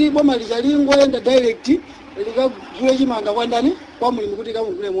ndichanzira kuti boma lichalingoenda direct likagule chimanga kwa ndani kwa mulimi kuti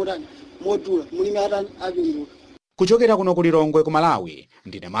kamugule modani modula mulimi atani apindula. Kuchokera kuno ku Lilongwe ku Malawi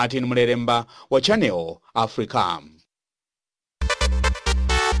ndine Martin Muleremba wa Channel Africa.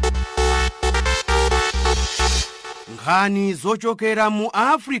 Nkhani zochokera mu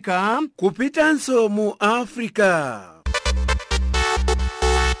Africa kupitanso mu Africa.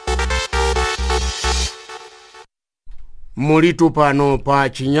 Mulitu pano pa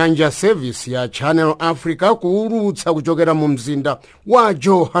Chinyanja service ya Channel Africa kuulutsa kuchokera mu mzinda wa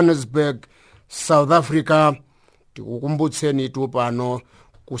Johannesburg, South Africa. Tikukumbutseni tu pano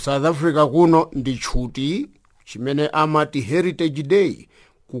ku South Africa kuno ndi chuti chimene amati Heritage Day,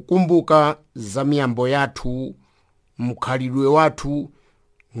 kukumbuka za miyambo yathu, mkhalidwe wathu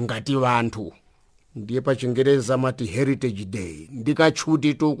ngati vanthu. Ndiye pa Chingereza amati Heritage Day.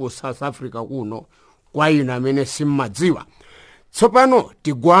 Ndikachuti tu ku South Africa kuno kwa inu amene simmadziwa. Tsopano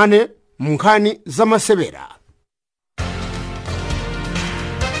tigwane munkhani za masewera.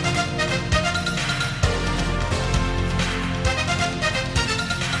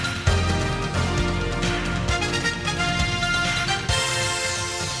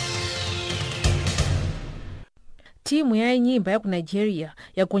 Timu ya nyimba ya ku Nigeria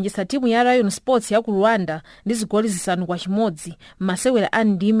yagonjetsa timu ya Lion Sports ya ku Rwanda ndi zigoli 5-1 masewera a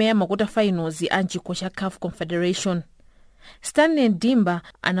ndime ya makota finals a chikho cha CAF Confederation. Stanley Dimba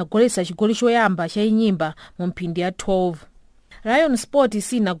anagoletsa chigoli choyamba cha nyimba mu mphindi ya 12. Lion Sports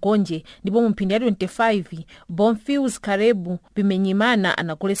sinagonje ndipo mu mphindi ya 25 Bonfils Karebu Bimenyimana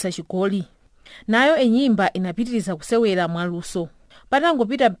anagoletsa chigoli. Nayo nyimba inapitiriza kusewera mwaluso.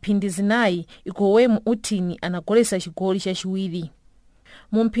 Patangopita mphindi zinayi Ikowemu Utini anagoletsa chigoli chachiwiri.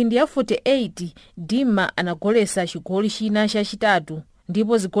 Mu mphindi ya 48 Dima anagoletsa chigoli china chachitatu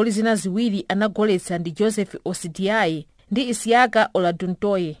ndipo zigoli zina ziwiri anagoletsa ndi Joseph Osidiaye ndi Isiaka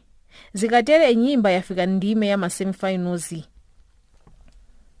Oladuntoye. Zikatere nyimba yafika ndime ya semifinals.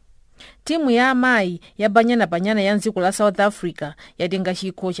 Timu ya amayi ya Banyana ya dziko la South Africa yatenga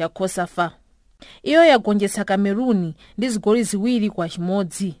chikho cha COSAFA. Iyo yagonjetsa Cameroon ndi zigoli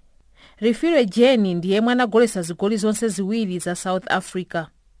 2-1. Rifire Jeni ndiye mwana goletsa zigoli zonse ziwiri za South Africa.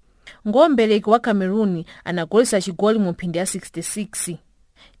 Ngombeleki wa Cameroon anagoletsa chigoli mu mphindi ya 66.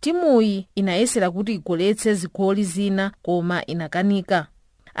 Timu iyi inayesera kuti igoletse zigoli zina koma inakanika.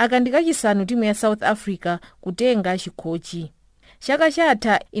 Akandika chisanu timu ya South Africa kutenga chikhochi. Chaka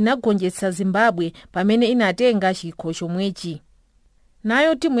chatha inagonjetsa Zimbabwe pamene inatenga chikho chomwechi.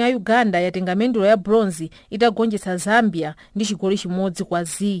 Nayo timu ya Uganda yatenga mendulo ya bronze itagonjetsa Zambia ndi chigoli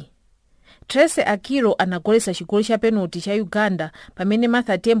 1-0. Trace Akiro anagoletsa chigoli cha penalty cha Uganda pamene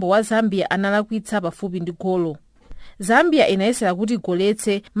Martha Tembo wa Zambia analakwitsa pafupi ndi golo. Zambia inayesera kuti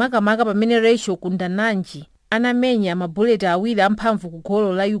igoletse makamaka pamene Rachel Kundananji anamenya mabuleti awiri amphamvu ku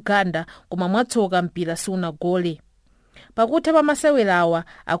golo la Uganda koma mwatsoka mpira sunagole. Pakutha pa masewerawa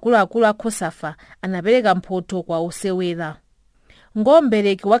akuluakulu a COSAFA anapereka mphoto kwa osewera.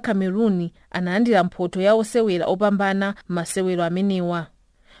 Ngombeleki wa Cameroon analandira mphoto ya osewera opambana masewero amenewa.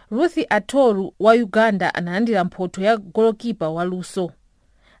 Ruthi Atoru wa Uganda analandira mphoto ya goalkeeper wa luso.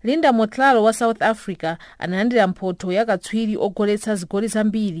 Linda Motlalo wa South Africa analandira mphoto ya katswiri ogoletsa zigoli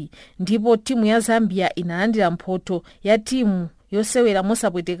zambiri ndipo timu ya Zambia inalandira mphoto ya timu yosewera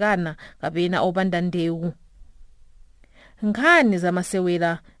mosapwetekana kapena opanda ndewu. Nkhani za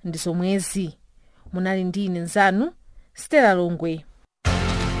masewera ndi zomwezi. Munali ndine nzanu Stella Longwe.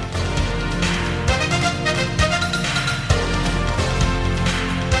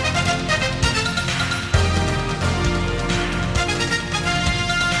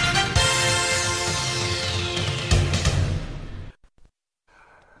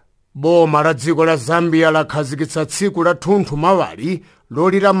 boma la dziko la zambia lakhazikitsa tsiku la thunthu mawali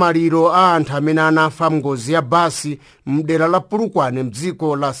lolira maliro a anthu amene anafa mngozi ya basi mdera la pulukwane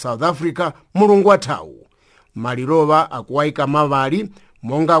mdziko la south africa mulungu wathawu. malirowa akuwayika mawali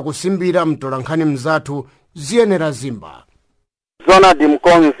monga akusimbira mtolankhani mzathu ziyenera zimba. Zonadi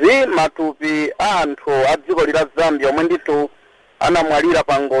Mkonzi, matupi a anthu a dziko la Zambia omwe ndithu anamwalira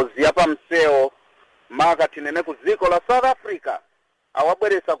pa ngozi ya pamseo maka tinene ku dziko la South Africa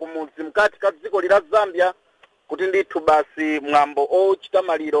awabweresa kumudzi mkati ka dziko la Zambia kuti ndithu basi mwambo ochita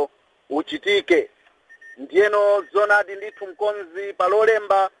maliro uchitike. Ndiyeno Zonadi ndithu Mkonzi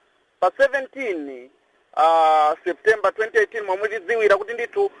palolemba pa 17 September 2018 momwe tidziwira kuti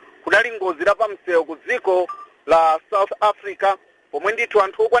ndithu kudali ngozi la pamseo ku dziko la South Africa pomwe ndithu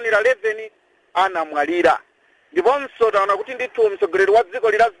anthu okwanira 11 anamwalira. Ndiponso taona kuti ndithu mtsogoleri wa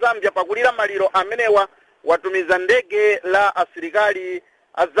dziko la Zambia pakulira maliro amenewa watumiza ndege la asilikali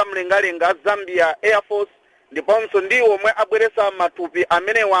azamlengalenga a Zambia Air Force, ndiponso ndiwo omwe abweresa matupi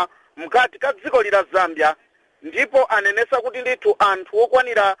amenewa mkati ka dziko la Zambia. Ndipo anenesa kuti ndithu anthu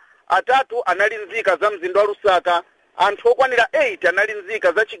okwanira 3 anali nzika za mzinda wa Lusaka, anthu okwanira 8 anali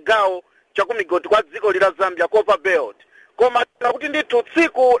nzika za chigawo chakumigodi kwa dziko la Zambia Copper Belt. Koma kuti ndithu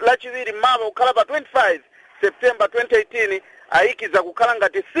tsiku lachiwiri mama kukhala pa 25 September 2018 aikiza kukhala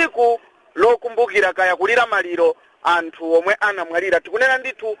ngati siku lokumbukira kaya kulira maliro anthu omwe anamwalira. Tikunena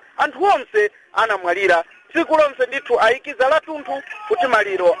ndithu anthu onse anamwalira tsiku lonse ndithu aikiza lathunthu kuti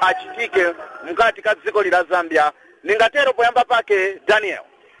maliro achitike mkati ka dziko la Zambia. Ningatero poyamba pake Daniel.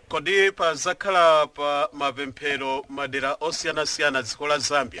 Kodi pazakhala pa mapemphero madera osiyanasiyana dziko la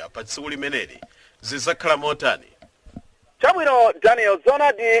Zambia pa tsiku limeneli zizakhala motani? Chabwino Daniel,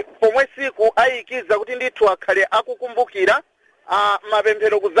 Zonadi pomwe siku aikiza kuti ndithu akhale akukumbukira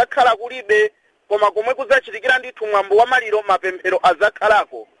mapemphero kuzakhala kulibe, koma komwe kuzachitikira ndithu mwambo wa maliro mapemphero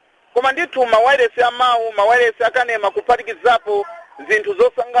azakhalako. Koma ndithu mawayilesi amawu, mawayilesi akanema kuphatikizapo zinthu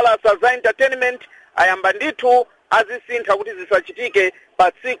zosangalatsa za entertainment ayamba ndithu azisintha kuti zisachitike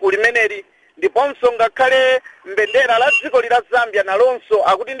pa tsiku limeneli. Ndiponso ngakhale mbendera la dziko la Zambia nalonso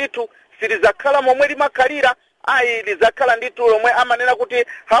akuti ndithu silizakhala momwe limakhalira, ayi lizakhala ndithu lomwe amanena kuti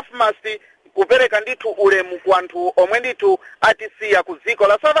half mast, kupereka ndithu ulemu ku anthu omwe ndithu atisiya ku dziko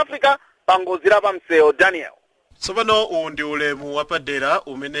la South Africa pa ngozi la pamseo. Daniel. Tsopano uwu ndi ulemu wapadera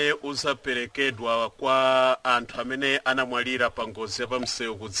umene uzaperekedwa kwa anthu amene anamwalira pa ngozi ya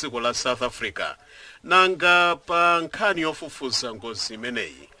pamseo ku dziko la South Africa. Nanga pa nkhani yofufuza ngozi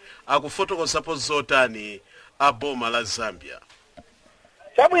imeneyi akufotokozapo zotani a boma la Zambia?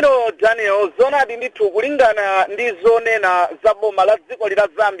 Chabwino Daniel, Zonadi ndithu kulingana ndi zonena za boma la dziko la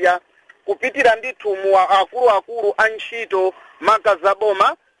Zambia kupitira ndithu mu akuluakulu a ntchito maka za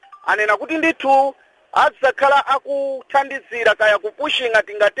boma anena kuti ndithu adzakhala akuthandizira kaya kupushinga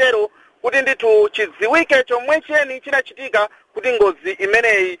tingatero kuti ndithu chidziwike chomwe cheni chinachitika kuti ngozi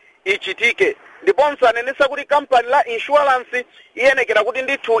imeneyi ichitike. Ndiponso anenesa kuti kampani la insurance iyenekera kuti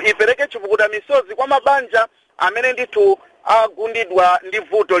ndithu ipereke chipukuta misozi kwa mabanja amene ndithu agundidwa ndi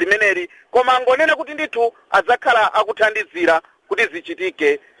vuto limeneli, koma angonena kuti ndithu adzakhala akuthandizira kuti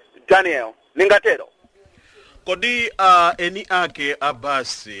zichitike. Daniel, ningatero. Kodi eni ake a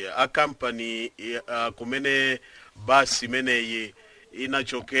basi a kampani kumene basi imeneyi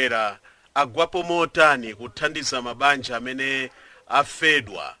inachokera agwapo motani kuthandiza mabanja amene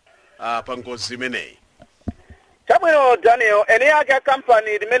afedwa pa ngozi imeneyi? Chabwino Daniel, eni ake a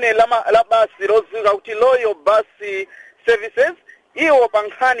kampani limene la basi lodziwika kuti Loyal Bus Services iwo pa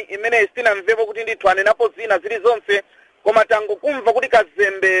nkhani imeneyi sitinamvepo kuti ndithu anenapo zina zilizonse, koma tangokumva kuti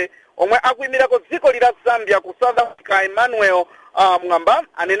kazembe omwe akuyimirako dziko la Zambia ku South Africa Emmanuel Mwamba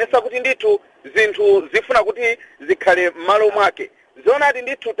anenesa kuti ndithu zinthu zifuna kuti zikhale m'malo mwake. Zonadi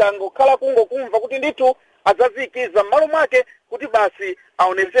ndithu tangokhala kungokumva kuti ndithu azazikiza m'malo mwake kuti basi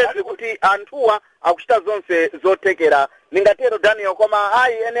aonetsetse kuti anthuwa akuchita zonse zothekera. Ningatero Daniel, koma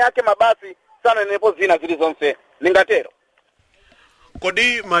ayi ene ake mabasi sananenepo zina zilizonse. Ningatero.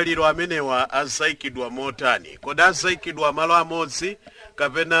 Kodi maliro amenewa azaikidwa motani? Kodi azaikidwa malo amodzi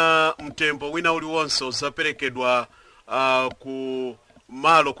kapena mtembo wina uliwonse uzaperekedwa ku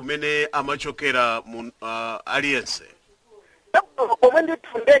malo kumene amachokera aliyense? Pomwe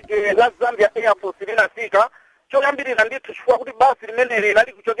ndithu ndege la Zambia Air Force linafika, choyambirira ndithu chifukwa kuti basi limeneli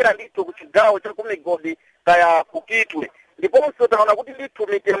linali kuchokera ndithu ku chigawo cha kumigodi kaya kukitwe. Ndiponso taona kuti ndithu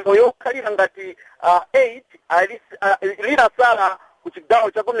mitembo yokhalira ngati 8 linasala ku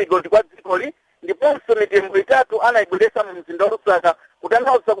chigawo cha kumigodi kwa dzikoli, ndiponso mitembo 3 anayibweresa mu mzinda wa Lusaka,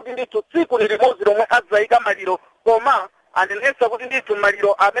 kutanthauza kuti ndithu tsiku limodzi lomwe adzayika maliro, koma anenesa kuti ndithu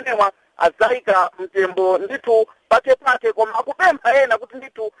maliro amenewa azayika mtembo ndithu pake koma akupempha ena kuti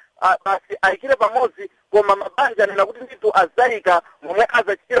ndithu basi ayikire pamodzi koma mabanja nena kuti ndithu azayika momwe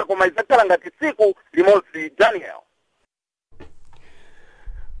azachitira koma izakhala ngati tsiku limodzi. Daniel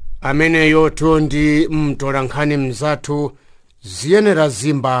ameneyo ndi mtolankhani mzathu ziyenera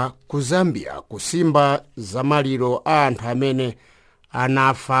zimba ku Zambia kusimba za maliro a anthu amene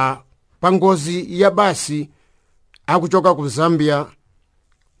anafa pa ngozi ya basi akuchoka ku Zambia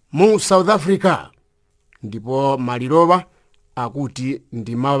mu South Africa, ndipo malirowa akuti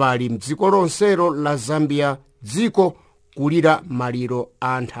ndi mawali mdziko lonselo la Zambia, dziko kulira maliro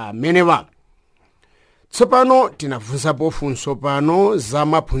a anthu amenewa. Tsopano tinafunsapo funso pano za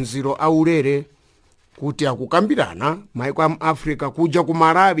maphunziro aulere kuti akukambirana maiko a Africa kuja ku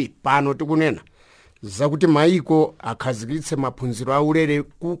Malawi. Pano tikunena zakuti maiko akhazikitse maphunziro aulere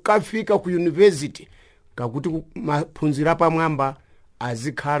kukafika ku university kakuti maphunziro apamwamba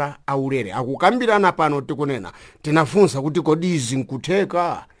azikhala aulere. Akukambirana pano tikunena, tinafunsa kuti kodi izi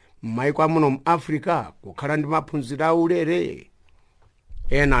nkutheka maiko amuno mu Africa kukhala ndi maphunziro aulere?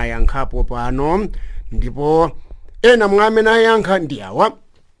 Ena ayankhapo pano, ndipo ena mwa amene ayankha ndi awa.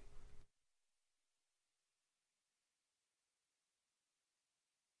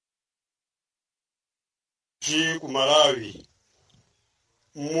 ku Malawi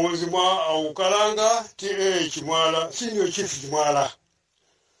mmuzi mwa aukalanga chimwala senior chief chimwala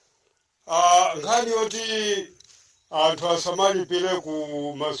nkhani yoti anthu asamalipire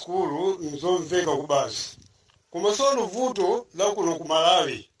ku masukulu nzomveka ku basi, koma sono vuto la kuno ku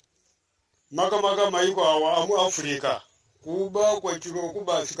Malawi makamaka maiko awa amu Africa kuba kwa chino ku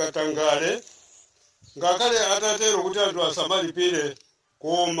basi katangale ngakale atatero kuti anthu asamalipire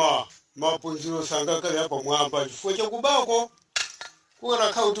koma maphunziro sangakale apa mwamba chifukwa chakubako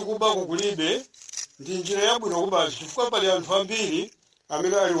kukana kuti kubako kulibe ndi njira yabwino kubasi, chifukwa pali anthu ambiri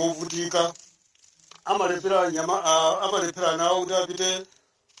amene ali ovutika amalepera nawo kuti apite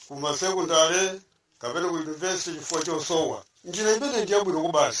ku masekondare kapena ku university chifukwa chosowa. Njira imene ndi yabwino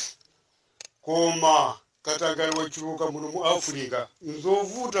kubasi, koma katangale wachuluka muno mu Africa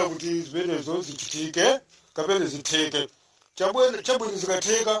nzovuta kuti zimenezo zichitike kapena zitheke. Chabwino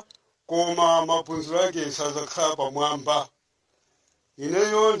zikatheka koma maphunziro ake sazakhala pamwamba.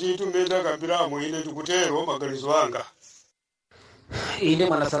 Ineyo nditu menda kambiramo ine ndikutero maganizo anga. Ine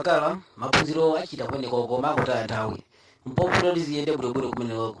mwanasakala maphunziro achita kweneko koma akutaya nthawi mpofuna liziyende bwinobwino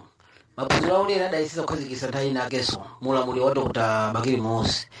kumeneko. Maphunziro aulere adayisisa kukhazikitsa nthawi inakenso mulamuliro wa Dr. Bakili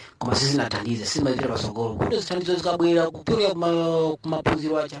Mosi, koma sizinathandize, simazipita pasogolo. Kuti zithandizo zikabwera kupyolera ku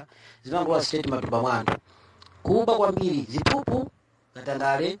maphunziro acha zimangola state matumba mwa anthu kuba kwambiri ziphuphu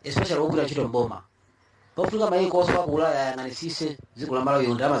katangale especially ogwira ntchito mboma. Pafunika maiko onse pa Ulaya ayang'anisise dziko la Malawi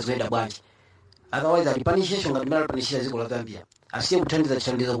ndalama zikuyenda bwanji, otherwise alipanishe ngati mmene alipanishira dziko la Zambia. Asiye kuthandiza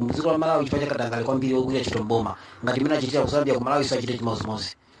chithandizo ku dziko la Malawi chifukwa katangale kwambiri ogwira ntchito mboma ngati mmene achitira ku Zambia, ku Malawi sachite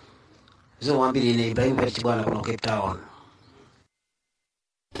chimozimozi. Zo mwambiri ine Ibrahim Chibwana kuno Cape Town.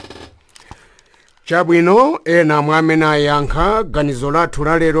 Chabwino ena mwamene ayankha ganizo lathu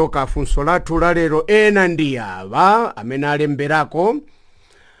lalero, kafunso lathu lalero. Ena ndi awa amene alemberako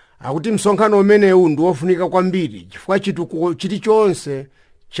akuti msonkhano umenewu ndi wofunika kwambiri chifukwa chitukuko chilichonse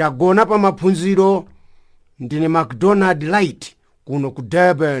chagona pa maphunziro. Ndine McDonald Light kuno ku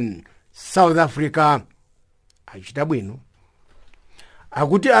Durban, South Africa. Achita bwino.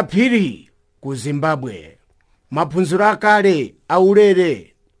 Akuti aphiri ku Zimbabwe maphunziro akale aulere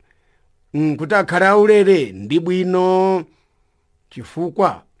kuti akhale aulere ndi bwino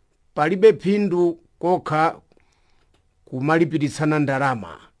chifukwa palibe phindu kokha kumalipiritsana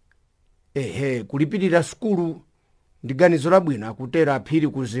ndalama. Kulipirira sukulu ndi ganizo labwino, akutera aphiri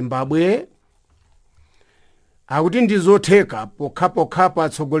ku Zimbabwe. Akuti ndizotheka pokhapokha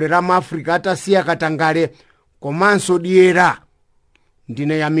patsogolera mu Africa atasiya katangale komanso dyera.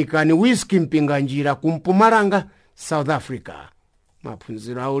 Ndine Yamikani Whisky Mpinganjira ku Mpumalanga, South Africa.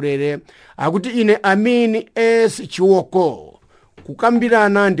 Maphunziro aulere akuti ine Amini S. Chiwoko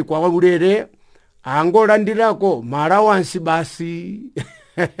kukambirana ndi kwa ulere angolandirako malawansi basi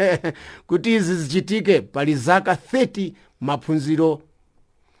kuti izi zichitike pali zaka 30 maphunziro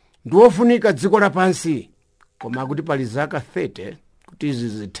ndiwofunika dziko lapansi, koma kuti pali zaka 30 kuti izi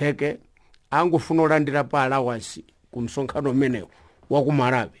zitheke angofuna olandira pa alawansi ku msonkhano umenewu wa ku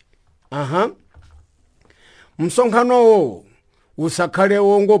Malawi. Msonkhanowo usakhale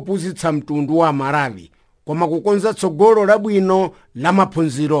wongopusitsa mtundu wa Malawi koma kukonza tsogolo labwino la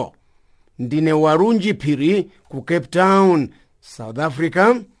maphunziro. Ndine Warunji Phiri ku Cape Town, South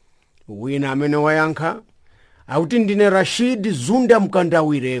Africa. Wina amene wayankha akuti ndine Rashid Zunda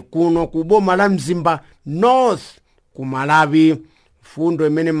Mkandawire kuno ku boma la Mzimba North ku Malawi. fundo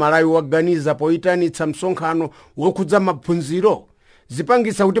imene Malawi waganiza poyitanitsa msonkhano wokhudza maphunziro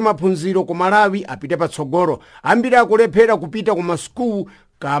zipangisa kuti maphunziro ku Malawi apite patsogolo. Ambiri akulephera kupita ku masukulu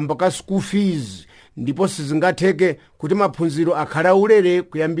kamba ka school fees, ndipo sizingatheke kuti maphunziro akhale aulere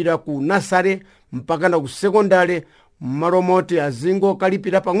kuyambira ku nasare mpaka na ku sekondale m'malo moti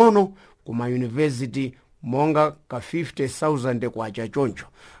azingokalipira pang'ono ku mayunivesity monga ka 50,000 kwacha choncho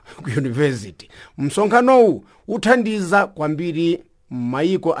ku university. Msonkhanowu uthandiza kwambiri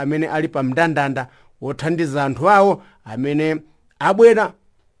m'mayiko amene ali pa mndandanda wothandiza anthu awo amene abwera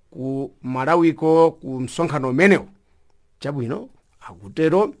ku Malawiko ku msonkhano umenewu. Chabwino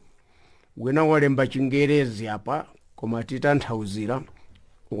akutero wena walemba Chingerezi apa koma titanthauzira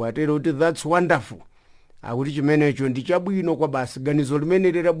watero kuti that's wonderful, akuti chimenecho ndi chabwino kwa basi, ganizo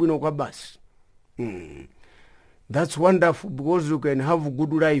limene lera bwino kwa basi. That's wonderful because you can have a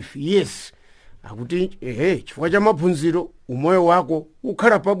good life. Yes, akuti chifukwa cha maphunziro umoyo wako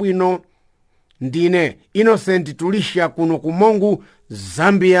ukhala pabwino. Ndine Innocent Tulisha kuno kumongu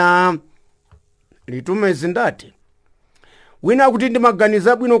Zambia. Litume zindati wina akuti ndi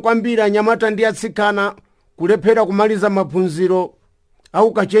maganizo abwino kwambiri anyamata ndi atsikana kulephera kumaliza maphunziro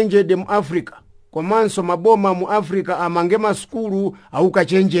au kachenjede mu Africa, komanso maboma mu Africa amange masukulu au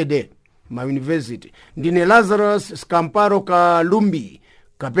kachenjede ma university. Ndine Lazarus Skamparo Kalumbi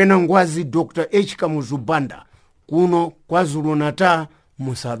kapena ngwazi Dr. H. Kamuzubanda kuno KwaZulu Natal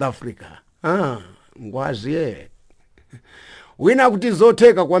mu South Africa. Ngwazi wina kuti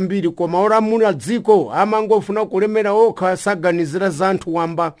zotheka kwambiri koma ora muna dziko amangofuna kulemera okha saganizira za anthu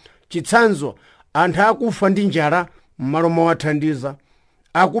wamba. Chitsanzo, anthu akufa ndi njala m'malo mowathandiza,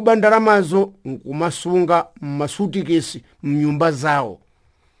 akuba ndalamazo nkumasunga m'masutikesi m'nyumba zawo,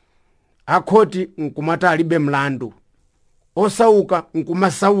 akhoti nkumati alibe mlandu, osauka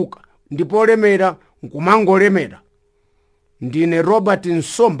nkumasauka, ndipo olemera nkumangolemera. Ndine Robert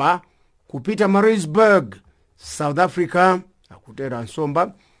Nsomba kupita Maritzburg, South Africa. Akutera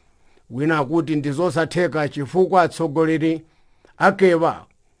Nsomba wina akuti ndizosatheka chifukwa atsogoleri akewa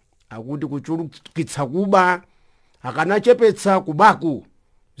akuti kuchulukitsa kuba akanachepetsa kubaku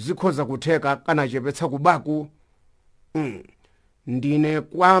zikhoza kutheka kanachepetsa kubaku. Ndine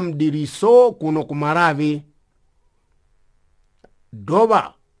kwa Mdiriso kuno ku Malawi.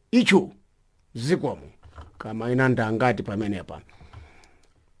 Doba ichu zikomo kama ina ndangati pamenepa.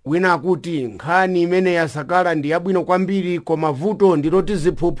 Wina akuti nkhani imene yasakala ndi yabwino kwambiri koma vuto ndiloti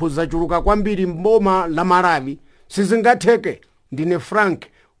ziphuphu zachuluka kwambiri mboma la Malawi sizingatheke. Ndine Frank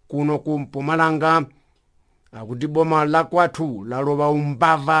kuno ku Mpumalanga. Akuti boma la kwathu lalowa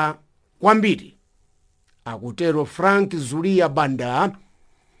umbava kwambiri. Akutero Frank Zulia Banda.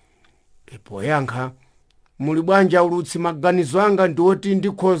 Poyankha muli bwanja ulutsi maganizo anga ndioti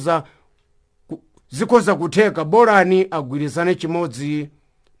zikhoza kutheka borani agwirizane chimodzi.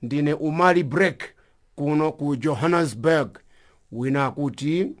 Ndine Umali Break kuno ku Johannesburg. Wina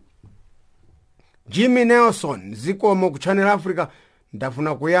akuti Jimmy Nelson zikomo ku Channel Africa,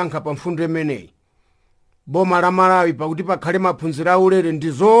 ndafuna kuyankha pa mfundo imeneyi. Boma la Malawi pakuti pakhale maphunziro aulere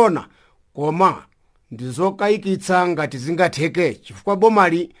ndizoona koma ndizokayikitsa ngati zingatheke chifukwa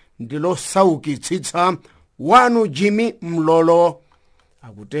bomali ndilosaukitsitsa. Wanu Jimmy Mlolo.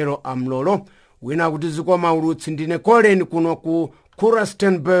 Akutero Amlolo. Wina akuti zikoma ulutsi ndine Colin kuno ku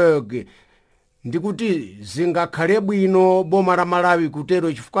Rustenburg. Ndikuti zingakhale bwino boma la Malawi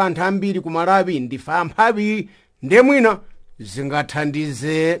kutero chifukwa anthu ambiri ku Malawi ndifa amphawi ndemwina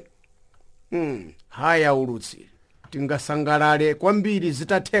zingathandize. Haya ulutsi tingasangalale kwambiri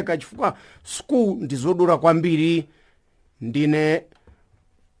zitatheka chifukwa school ndizodula kwambiri. Ndine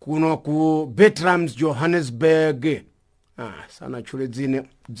kuno ku Bertrams Johannesburg. Sana chule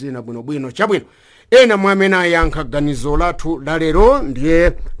dzina bwino chabwino. Ena mwamene ayankha ganizo lathu lalero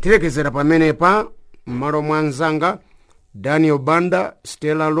ndiye tilekezera pamenepa m'malo mwanzanga Daniel Banda,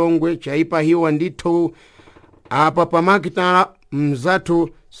 Stella Longwe, Chaipa Hiwa ndithu apa pamakitala mzathu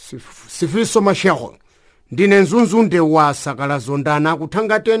Sifiso Mashaho. Ndine Nzunzunde wa Sakala Zondana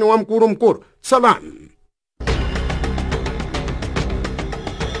kuthangateni wa mkulu. Salam.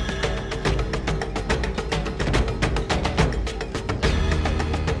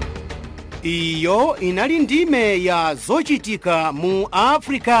 Iyo inali ndime ya zochitika mu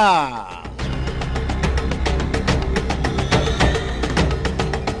Afrika.